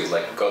new movies,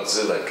 like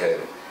Godzilla came.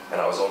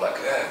 And I was all like,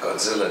 yeah,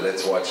 Godzilla,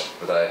 let's watch it.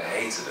 But I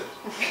hated it.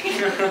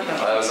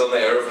 I was on the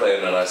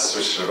airplane and I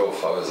switched it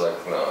off. I was like,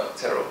 no,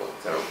 terrible,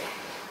 terrible.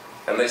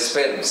 And they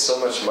spend so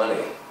much money,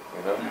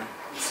 you know?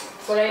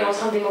 Voilà, il est en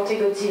train de démonter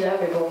Godzilla,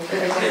 mais bon.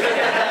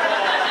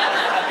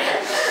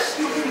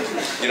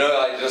 You know,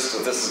 this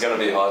is going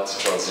to be hard to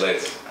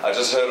translate. I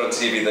just heard on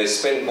TV they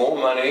spend more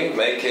money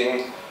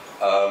making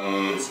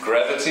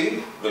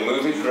Gravity, the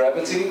movie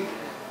Gravity.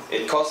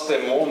 It cost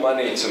them more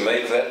money to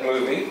make that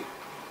movie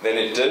than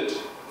it did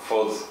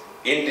for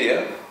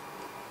India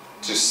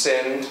to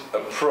send a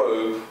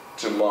probe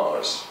to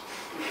Mars.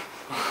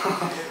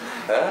 Huh?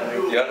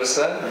 You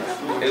understand?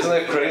 Isn't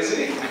that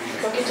crazy?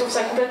 Donc il trouve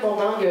ça complètement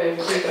dingue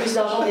qu'il y ait plus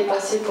d'argent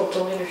dépensé pour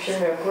tourner le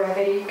film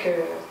Gravity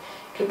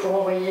que pour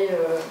envoyer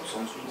sur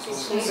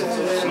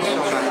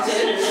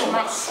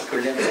Mars.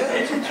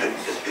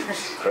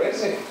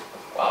 Crazy.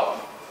 Wow.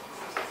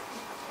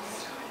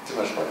 Too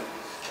much money.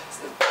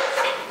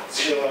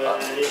 Sur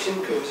les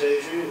films que vous avez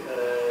vus,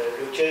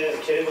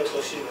 quel est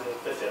votre film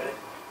préféré?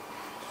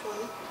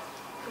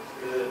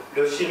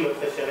 Le film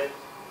préféré?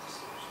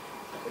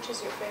 Which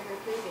is your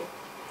favorite movie?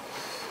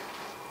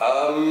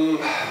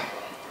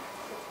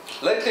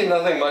 Lately,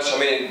 nothing much. I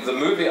mean, the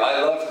movie I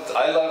love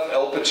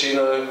Al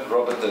Pacino,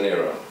 Robert De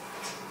Niro,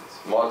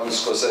 Martin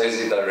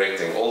Scorsese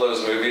directing, all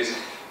those movies.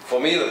 For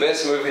me, the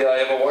best movie I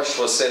ever watched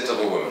was Scent of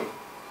a Woman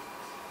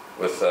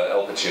with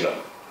Al Pacino,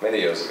 many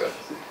years ago.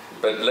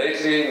 But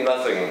lately,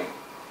 nothing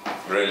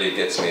really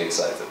gets me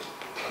excited.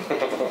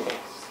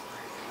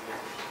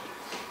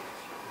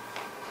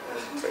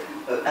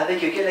 avec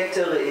quel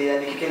acteur et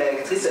avec quelle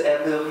actrice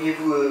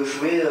aimeriez-vous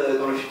jouer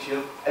dans le futur?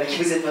 Avec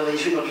qui vous aimeriez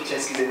jouer dans le futur,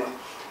 excusez-moi.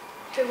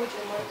 Who would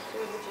you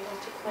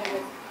want to play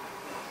with?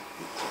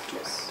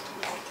 Yes,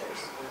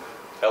 actors.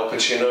 Al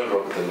Pacino,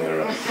 Robert De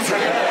Niro.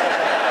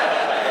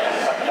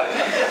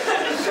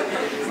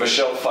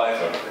 Michelle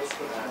Pfeiffer.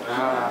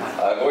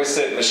 I've always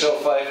said Michelle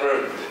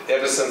Pfeiffer,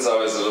 ever since I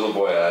was a little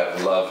boy,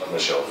 I've loved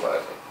Michelle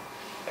Pfeiffer.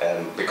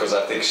 And because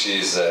I think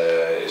she's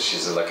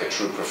like a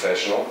true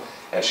professional,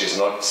 and she's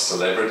not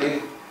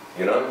celebrity,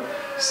 you know?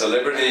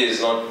 Celebrity is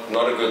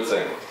not a good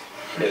thing.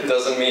 It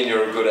doesn't mean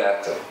you're a good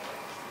actor.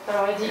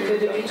 Alors il dit que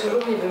depuis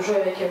toujours il veut jouer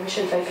avec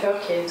Michelle Pfeiffer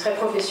qui est très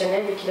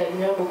professionnelle et qu'il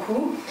admire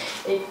beaucoup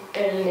et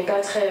elle n'est pas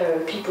très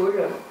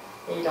people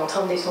et il est en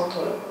train de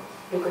descendre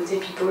le côté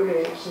people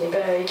qui n'est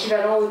pas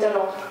équivalent au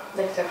talent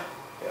d'acteur.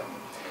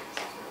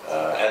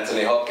 Yeah.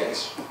 Anthony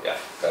Hopkins, yeah,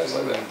 guys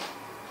like that.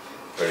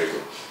 Very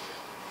good.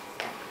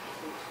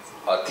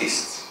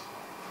 Artists.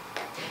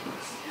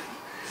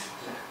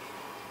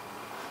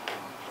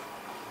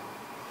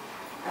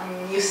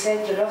 You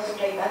said you love to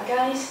play bad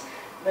guys.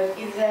 But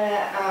is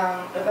there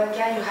a bad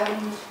guy you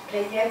haven't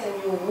played yet and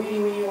you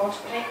really want to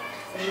play?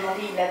 J'ai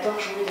demandé, il adore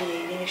jouer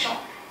les méchants.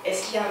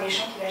 Est-ce qu'il y a un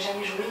méchant qu'il n'a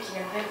jamais joué, qu'il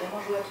aimerait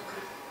vraiment jouer à tout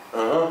prix?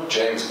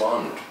 James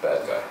Bond,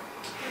 bad guy.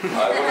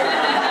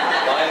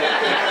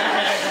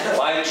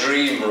 My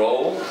dream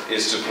role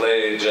is to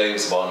play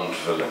James Bond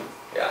villain.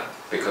 Yeah,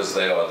 because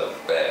they are the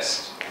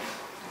best.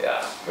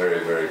 Yeah,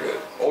 very, very good.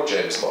 Or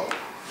James Bond.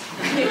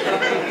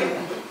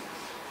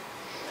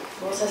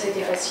 Bon, ça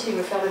c'était facile, il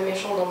veut faire le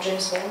méchant dans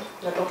James Bond,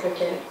 n'importe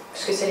lequel,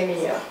 parce que c'est les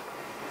meilleurs.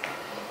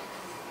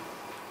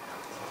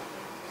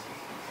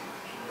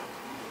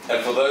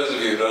 And for those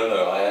of you who don't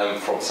know, I am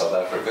from South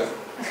Africa,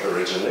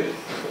 originally.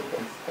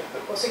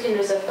 Pour ceux qui ne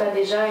le savent pas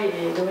déjà, il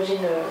est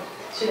d'origine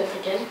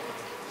sud-africaine.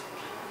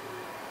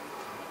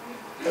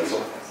 That's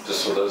all.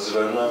 Just for those who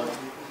don't know.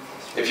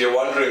 If you're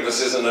wondering, this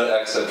isn't an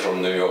accent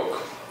from New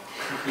York.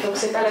 Donc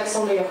c'est pas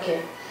l'accent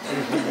new-yorkais.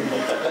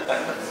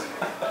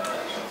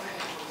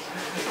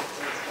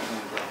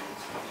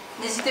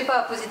 N'hésitez pas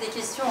à poser des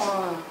questions.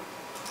 Hein.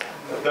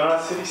 Dans la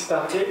série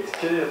Stargate,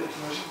 quelle est la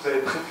technologie que vous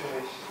avez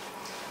préférée?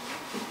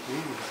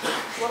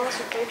 What was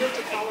your favorite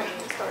technology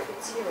in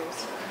Stargate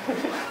series?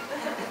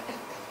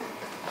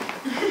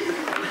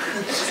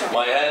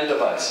 My hand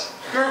device.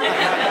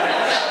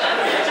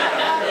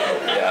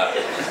 Yeah.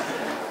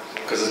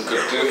 Because it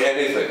could do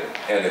anything.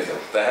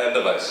 The hand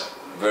device.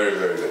 Very,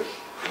 very good.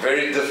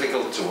 Very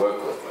difficult to work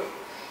with.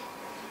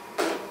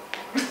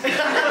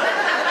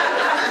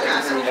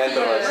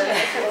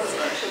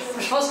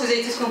 Je pense que vous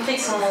avez tous compris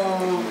que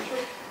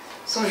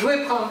son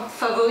jouet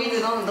favori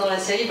dans la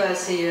série, bah,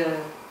 c'est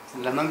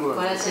la main goa'uld.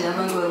 Voilà, c'est la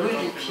main goa'uld.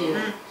 Et puis,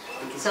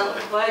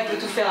 voilà, il peut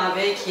tout faire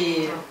avec, et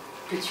il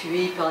peut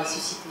tuer, il peut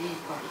ressusciter, il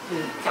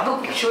peut faire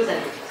beaucoup de choses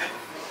avec.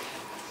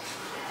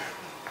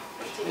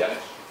 Yeah.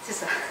 C'est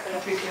ça.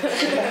 Il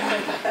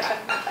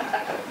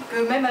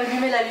peut même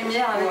allumer la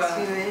lumière avec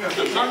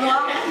en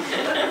noir.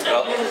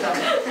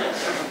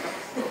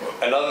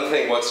 Another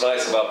thing, what's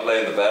nice about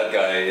playing the bad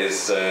guy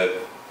is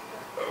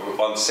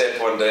on set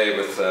one day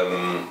with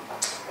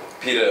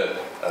Peter.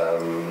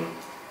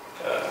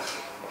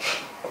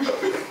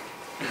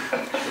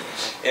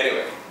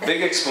 Anyway,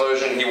 big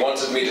explosion. He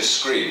wanted me to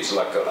scream, so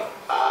like go,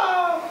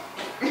 ah,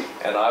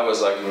 and I was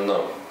like,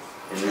 no,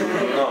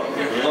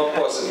 not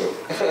possible.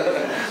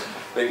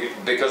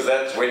 Because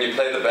that's when you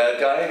play the bad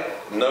guy,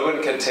 no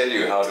one can tell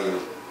you how to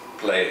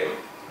play him.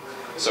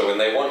 So when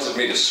they wanted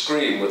me to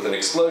scream with an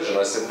explosion,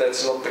 I said,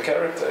 that's not the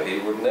character. He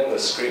would never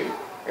scream,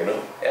 you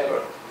know,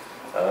 ever.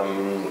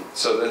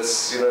 So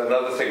that's, you know,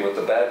 another thing with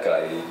the bad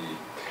guy.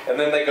 And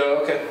then they go,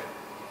 okay.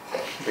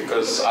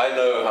 Because I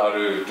know how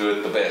to do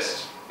it the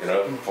best, you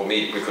know, for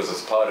me, because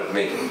it's part of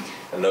me.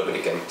 And nobody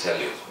can tell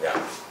you. Yeah.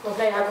 Donc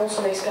là, il raconte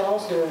son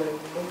expérience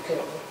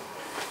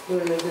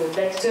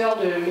d'acteur,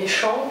 de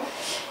méchant,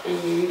 et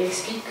il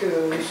explique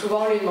que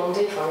souvent on lui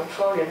demandait, enfin une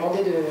fois on lui a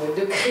demandé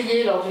de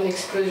crier lors d'une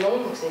explosion,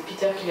 donc c'est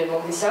Peter qui lui a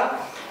demandé ça,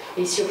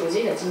 et il s'y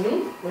opposait, il a dit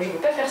non, moi je ne veux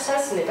pas faire ça,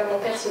 ce n'est pas mon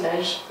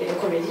personnage. Et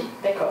donc on lui a dit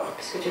d'accord,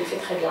 puisque tu le fais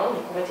très bien,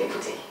 donc on va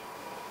t'écouter.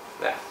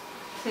 Yeah.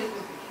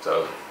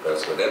 So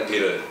that's what. Then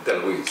Peter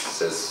DeLuise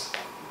says,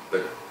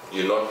 but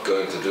you're not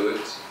going to do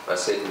it? I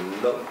said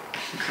no.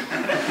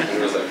 And he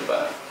was like,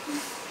 bah.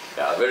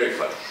 Yeah, very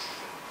funny,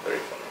 very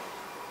funny.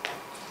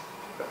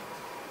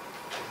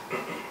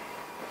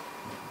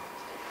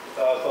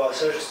 Par rapport à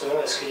ça,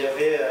 justement, est-ce qu'il y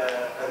avait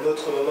un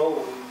autre moment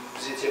où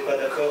vous n'étiez pas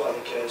d'accord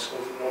avec ce qu'on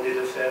vous demandait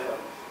de faire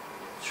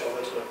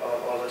par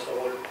rapport à votre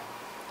rôle?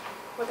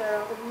 Were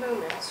there other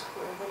moments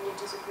when you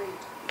disagreed?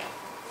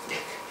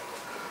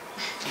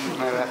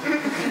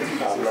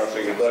 I'm not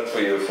thinking that for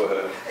you, for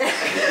her.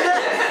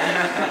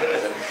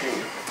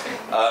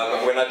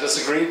 When I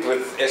disagreed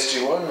with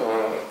SG1,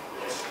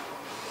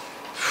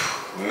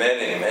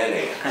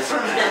 many.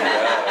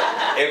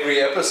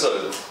 Every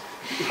episode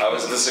I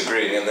was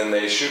disagreeing and then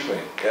they shoot me,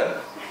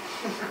 yeah?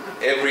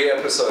 Every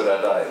episode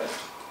I died.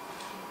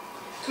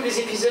 Tous les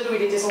épisodes où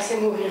il était censé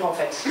mourir en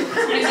fait.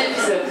 Tous les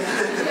épisodes.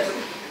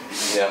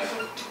 Yeah.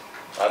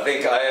 I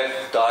think I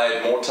have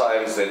died more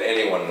times than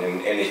anyone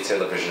in any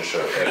television show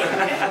ever.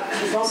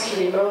 Je pense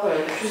qu'il est mort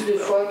plus de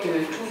fois que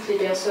toutes les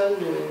personnes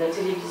de la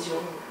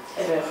télévision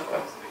ever, quoi.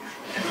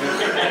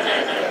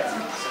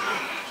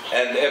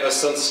 And ever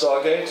since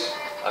Stargate,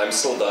 I'm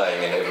still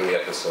dying in every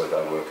episode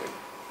I work in.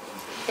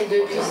 Et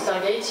depuis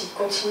Stargate, il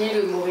continue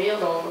de mourir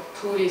dans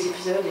tous les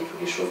épisodes et tous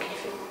les shows qu'il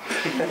fait.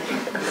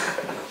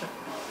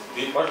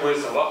 Et moi je voulais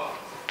savoir,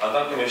 en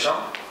tant que méchant,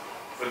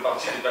 vous faites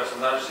partie des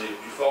personnages les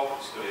plus forts,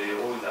 puisque les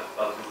héros ils n'arrivent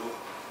pas toujours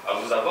à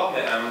vous avoir,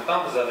 mais en même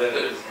temps vous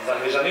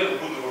n'arrivez jamais au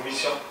bout de vos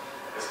missions.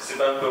 Est-ce que c'est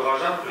pas un peu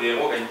rageant que les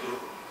héros gagnent toujours?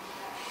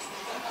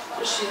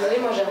 Je suis désolée,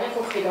 moi j'ai rien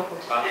compris par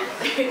contre. Ah.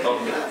 Donc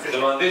je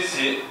demandais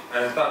si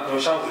en tant que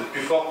méchant vous êtes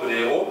plus fort que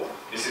les héros,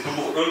 et c'est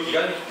toujours eux qui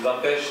gagnent et qui vous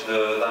empêchent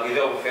d'arriver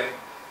à vous faire.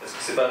 Est-ce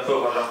que c'est pas un peu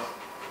rageant?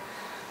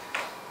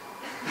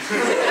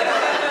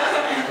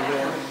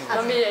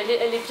 Non mais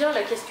elle est bien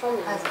la question.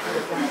 Mais...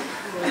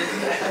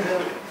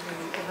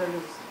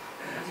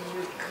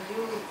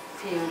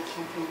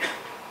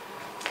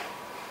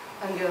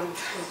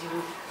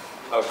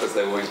 Oh, because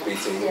they're always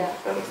beating you,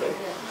 kind of thing.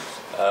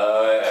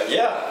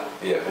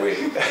 We.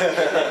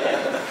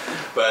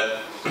 But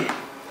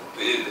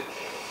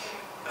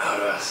how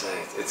do I say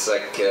it? It's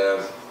like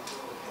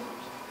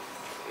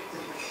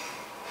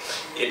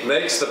it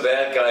makes the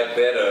bad guy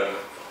better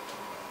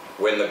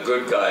when the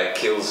good guy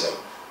kills him.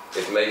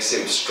 It makes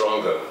him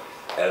stronger,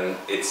 and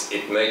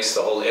it makes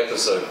the whole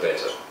episode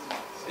better.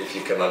 If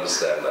you can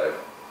understand that.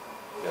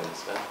 You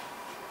understand?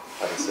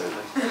 How to say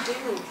that? I do.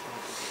 Can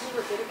you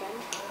repeat again?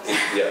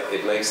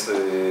 It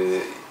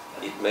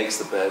makes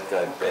the bad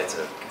guy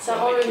better. Ça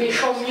rend le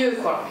méchant mieux,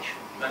 quoi.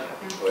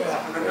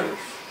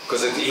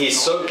 Because he's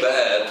so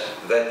bad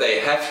that they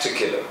have to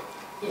kill him.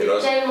 Il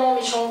est tellement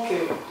méchant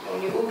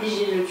qu'on est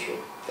obligé de le tuer.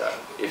 Yeah.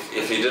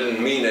 If he didn't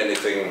mean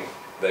anything,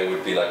 they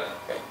would be like,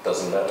 it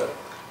doesn't matter.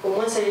 Au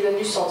moins ça lui donne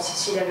du sens.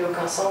 S'il n'avait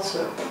aucun sens,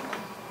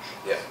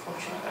 yeah.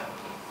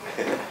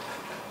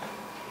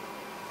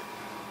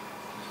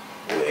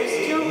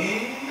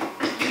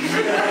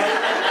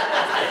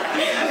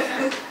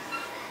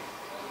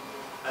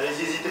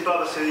 Allez-y, n'hésitez pas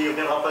parce qu'il ne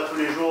reviendra pas tous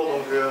les jours,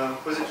 donc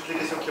posez toutes les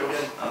questions qui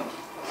reviennent.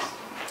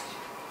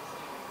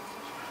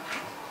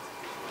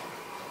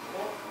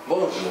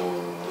 Bonjour.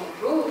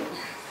 Bonjour.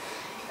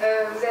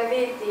 Vous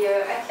avez été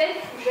athlète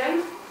plus jeune.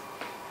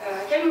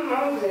 À quel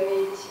moment vous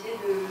avez décidé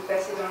de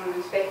passer dans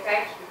le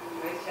spectacle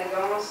avec la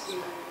danse et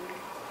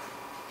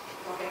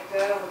en tant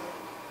qu'acteur?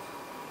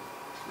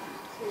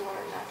 You are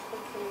an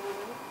athlete from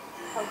women.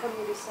 How come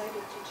you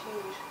decided to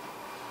change?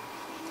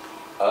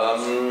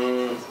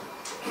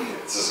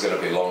 This is going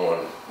to be a long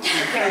one.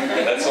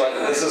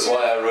 This is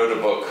why I wrote a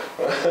book.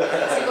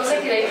 C'est pour ça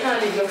qu'il a écrit un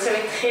livre, donc ça va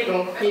être très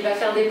long. Il va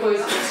faire des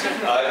pauses.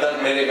 I've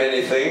done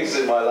many things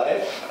in my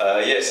life.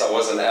 Yes, I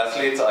was an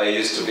athlete. I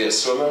used to be a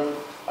swimmer.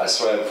 I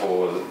swam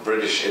for the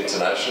British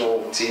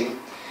international team.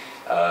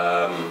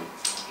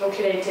 Donc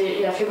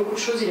il a fait beaucoup de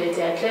choses. Il a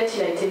été athlète,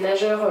 il a été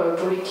nageur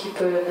pour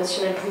l'équipe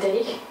nationale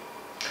britannique.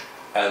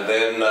 And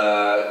then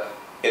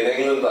in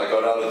England, I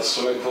got out of the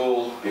swimming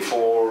pool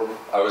before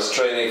I was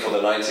training for the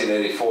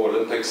 1984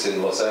 Olympics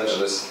in Los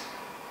Angeles.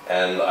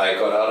 And I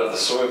got out of the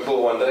swimming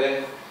pool one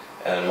day,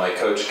 and my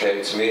coach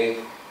came to me,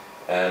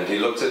 and he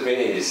looked at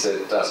me, he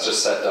said, I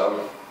just sat down.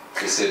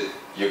 He said,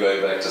 "You're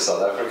going back to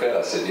South Africa?"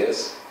 I said,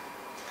 "Yes."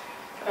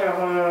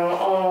 Alors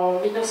en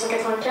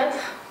 1984,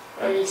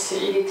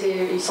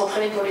 il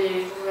s'entraînait pour les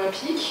Jeux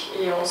Olympiques,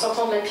 et en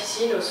sortant de la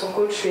piscine, son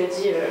coach lui a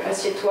dit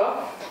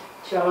assieds-toi,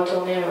 tu vas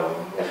retourner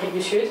en Afrique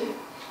du Sud.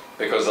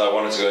 Because I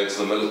wanted to go into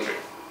the military.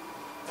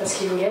 Parce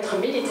qu'il voulait être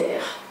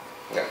militaire.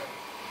 Yeah.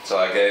 So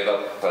I gave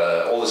up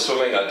all the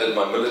swimming. I did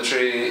my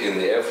military in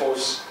the Air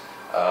Force,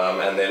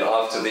 and then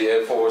after the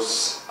Air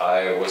Force,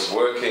 I was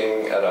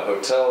working at a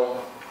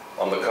hotel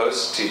on the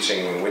coast,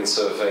 teaching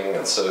windsurfing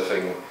and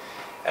surfing.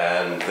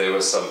 And there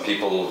were some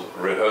people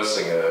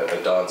rehearsing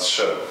a dance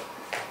show,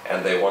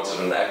 and they wanted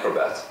an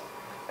acrobat,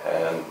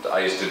 and I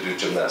used to do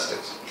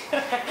gymnastics.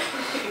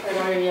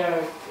 Alors il y a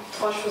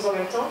trois choses en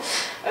même temps.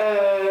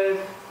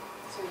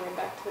 So you went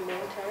back to the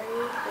military?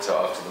 So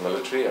after the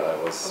military, I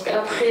was. Donc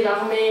après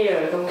l'armée,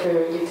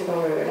 il était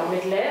dans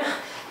l'armée de l'air.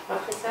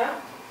 Après ça,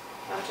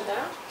 after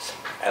that.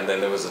 And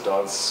then there was a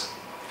dance.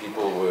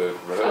 People were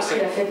Après rehearsing.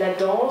 il a fait de la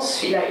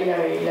danse. Il a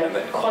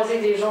croisé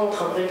des gens en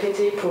train de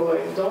répéter pour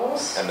une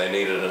danse. And they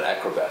needed an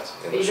acrobat.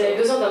 Et ils avaient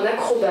besoin d'un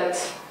acrobate.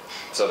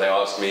 So they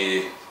asked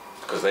me,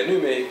 because they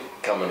knew me,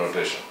 come and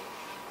audition.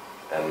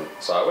 And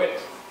so I went.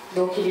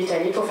 Donc il est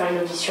allé pour faire une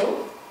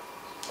audition.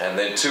 And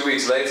then 2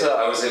 weeks later,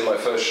 I was in my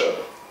first show.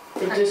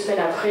 Et 2 semaines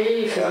après,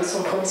 il faisait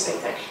son premier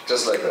spectacle.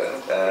 Just like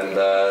that. And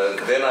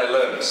then I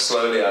learned.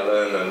 Slowly I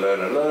learned and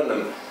learned and learned.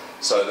 And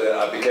so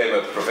I became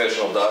a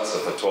professional dancer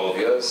for 12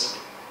 years.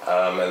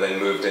 And then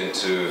moved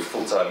into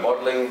full-time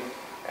modeling.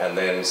 And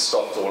then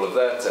stopped all of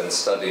that and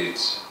studied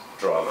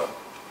drama.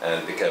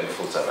 And became a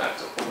full-time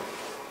actor.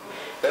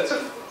 That's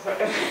it.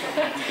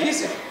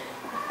 Easy.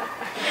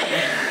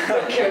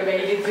 Donc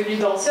il est devenu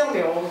danseur,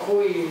 mais en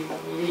gros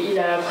il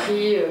a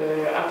appris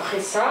après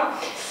ça.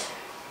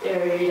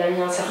 Il a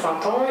mis un certain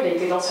temps, il a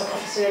été danseur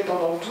professionnel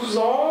pendant 12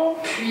 ans,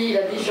 puis il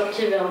a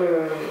bifurqué vers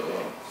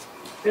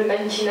le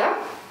mannequinat.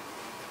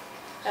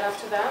 And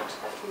after that,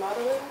 after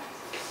modeling,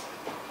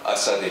 I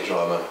studied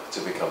drama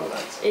to become an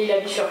actor. Et il a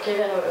bifurqué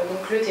vers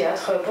donc, le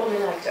théâtre pour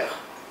devenir acteur.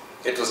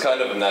 It was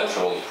kind of a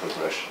natural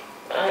progression.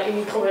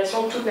 Une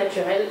progression toute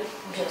naturelle,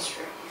 bien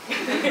sûr.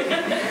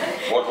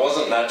 What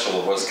wasn't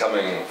natural was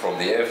coming from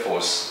the Air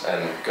Force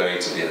and going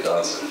to be a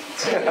dancer.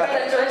 Ce qui n'est pas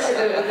naturel, c'est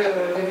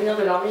de venir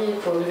de l'armée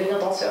pour devenir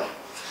danseur.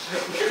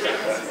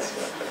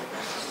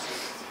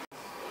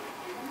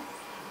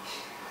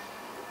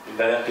 Une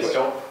dernière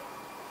question.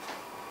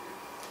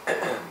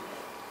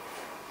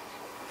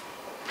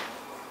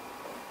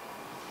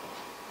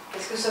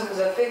 Qu'est-ce que ça vous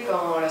a fait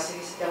quand la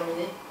série s'est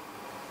terminée?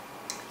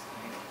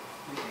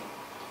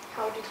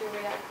 how did you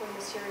react when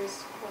the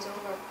series was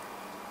over?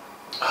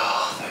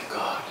 Oh, thank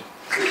God.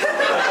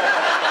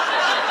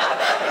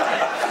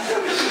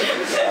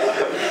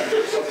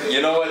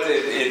 You know what?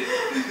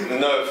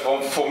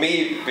 No, for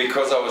me,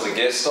 because I was a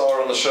guest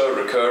star on the show,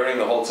 recurring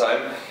the whole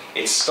time,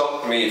 it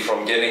stopped me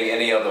from getting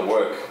any other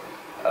work.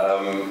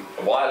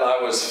 While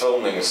I was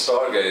filming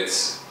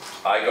Stargate,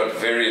 I got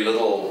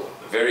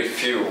very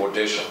few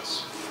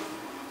auditions.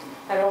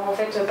 Alors en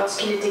fait, parce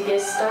qu'il était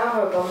guest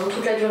star, pendant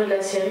toute la durée de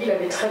la série, il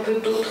avait très peu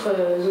d'autres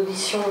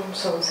auditions,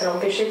 ça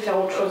l'empêchait de faire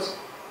autre chose.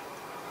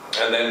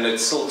 And then it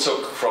still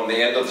took, from the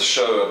end of the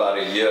show, about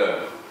a year.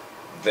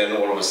 Then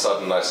all of a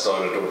sudden I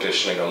started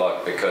auditioning a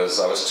lot because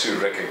I was too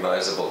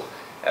recognizable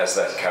as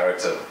that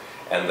character.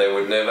 And they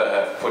would never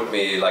have put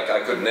me, like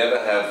I could never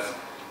have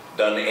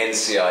done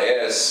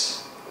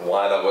NCIS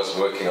while I was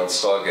working on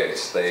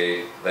Stargate.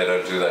 They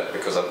don't do that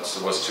because I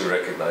was too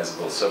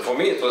recognizable. So for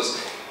me it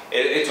was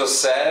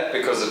sad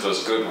because it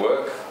was good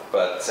work,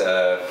 but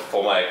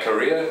for my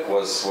career it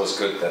was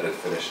good that it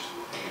finished.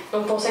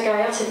 Donc pour sa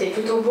carrière, c'était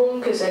plutôt bon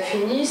que ça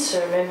finisse,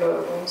 même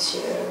si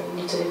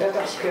il n'y tenait pas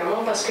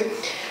particulièrement, parce que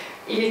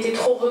il était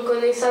trop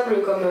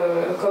reconnaissable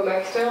comme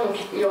acteur, donc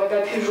il n'aurait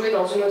pas pu jouer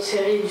dans une autre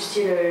série du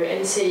style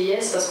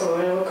NCIS, parce qu'on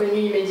l'aurait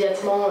reconnu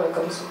immédiatement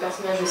comme son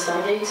personnage de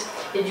Stargate,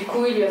 et du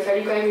coup il lui a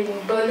fallu quand même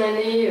une bonne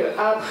année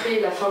après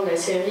la fin de la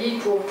série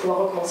pour pouvoir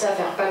recommencer à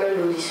faire pas mal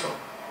d'auditions.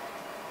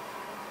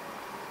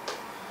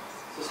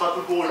 Ce sera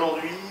tout pour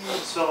aujourd'hui.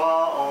 Il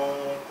sera en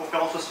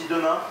conférence aussi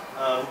demain.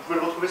 Vous pouvez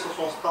le retrouver sur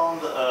son stand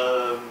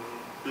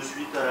de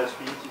suite à la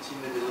suite,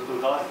 et des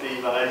autographes, et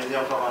il va réaliser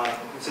encore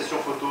une session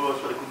photo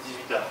sur les coups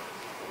de 18h.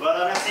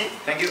 Voilà, merci.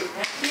 Thank you.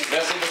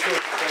 Merci beaucoup.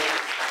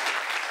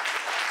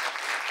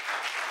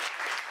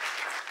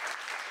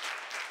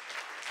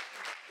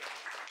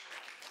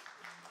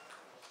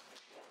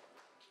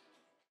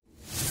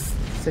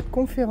 Cette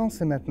conférence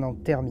est maintenant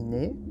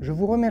terminée. Je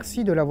vous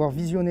remercie de l'avoir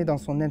visionnée dans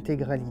son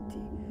intégralité.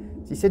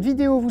 Si cette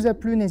vidéo vous a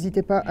plu,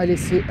 n'hésitez pas à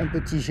laisser un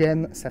petit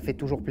j'aime, ça fait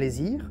toujours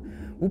plaisir.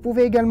 Vous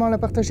pouvez également la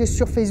partager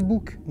sur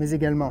Facebook, mais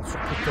également sur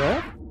Twitter.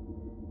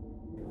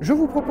 Je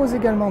vous propose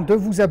également de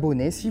vous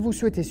abonner si vous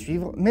souhaitez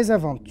suivre mes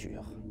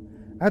aventures.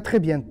 À très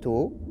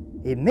bientôt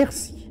et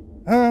merci.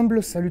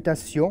 Humble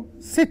salutations,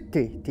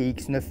 c'était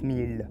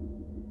TX9000.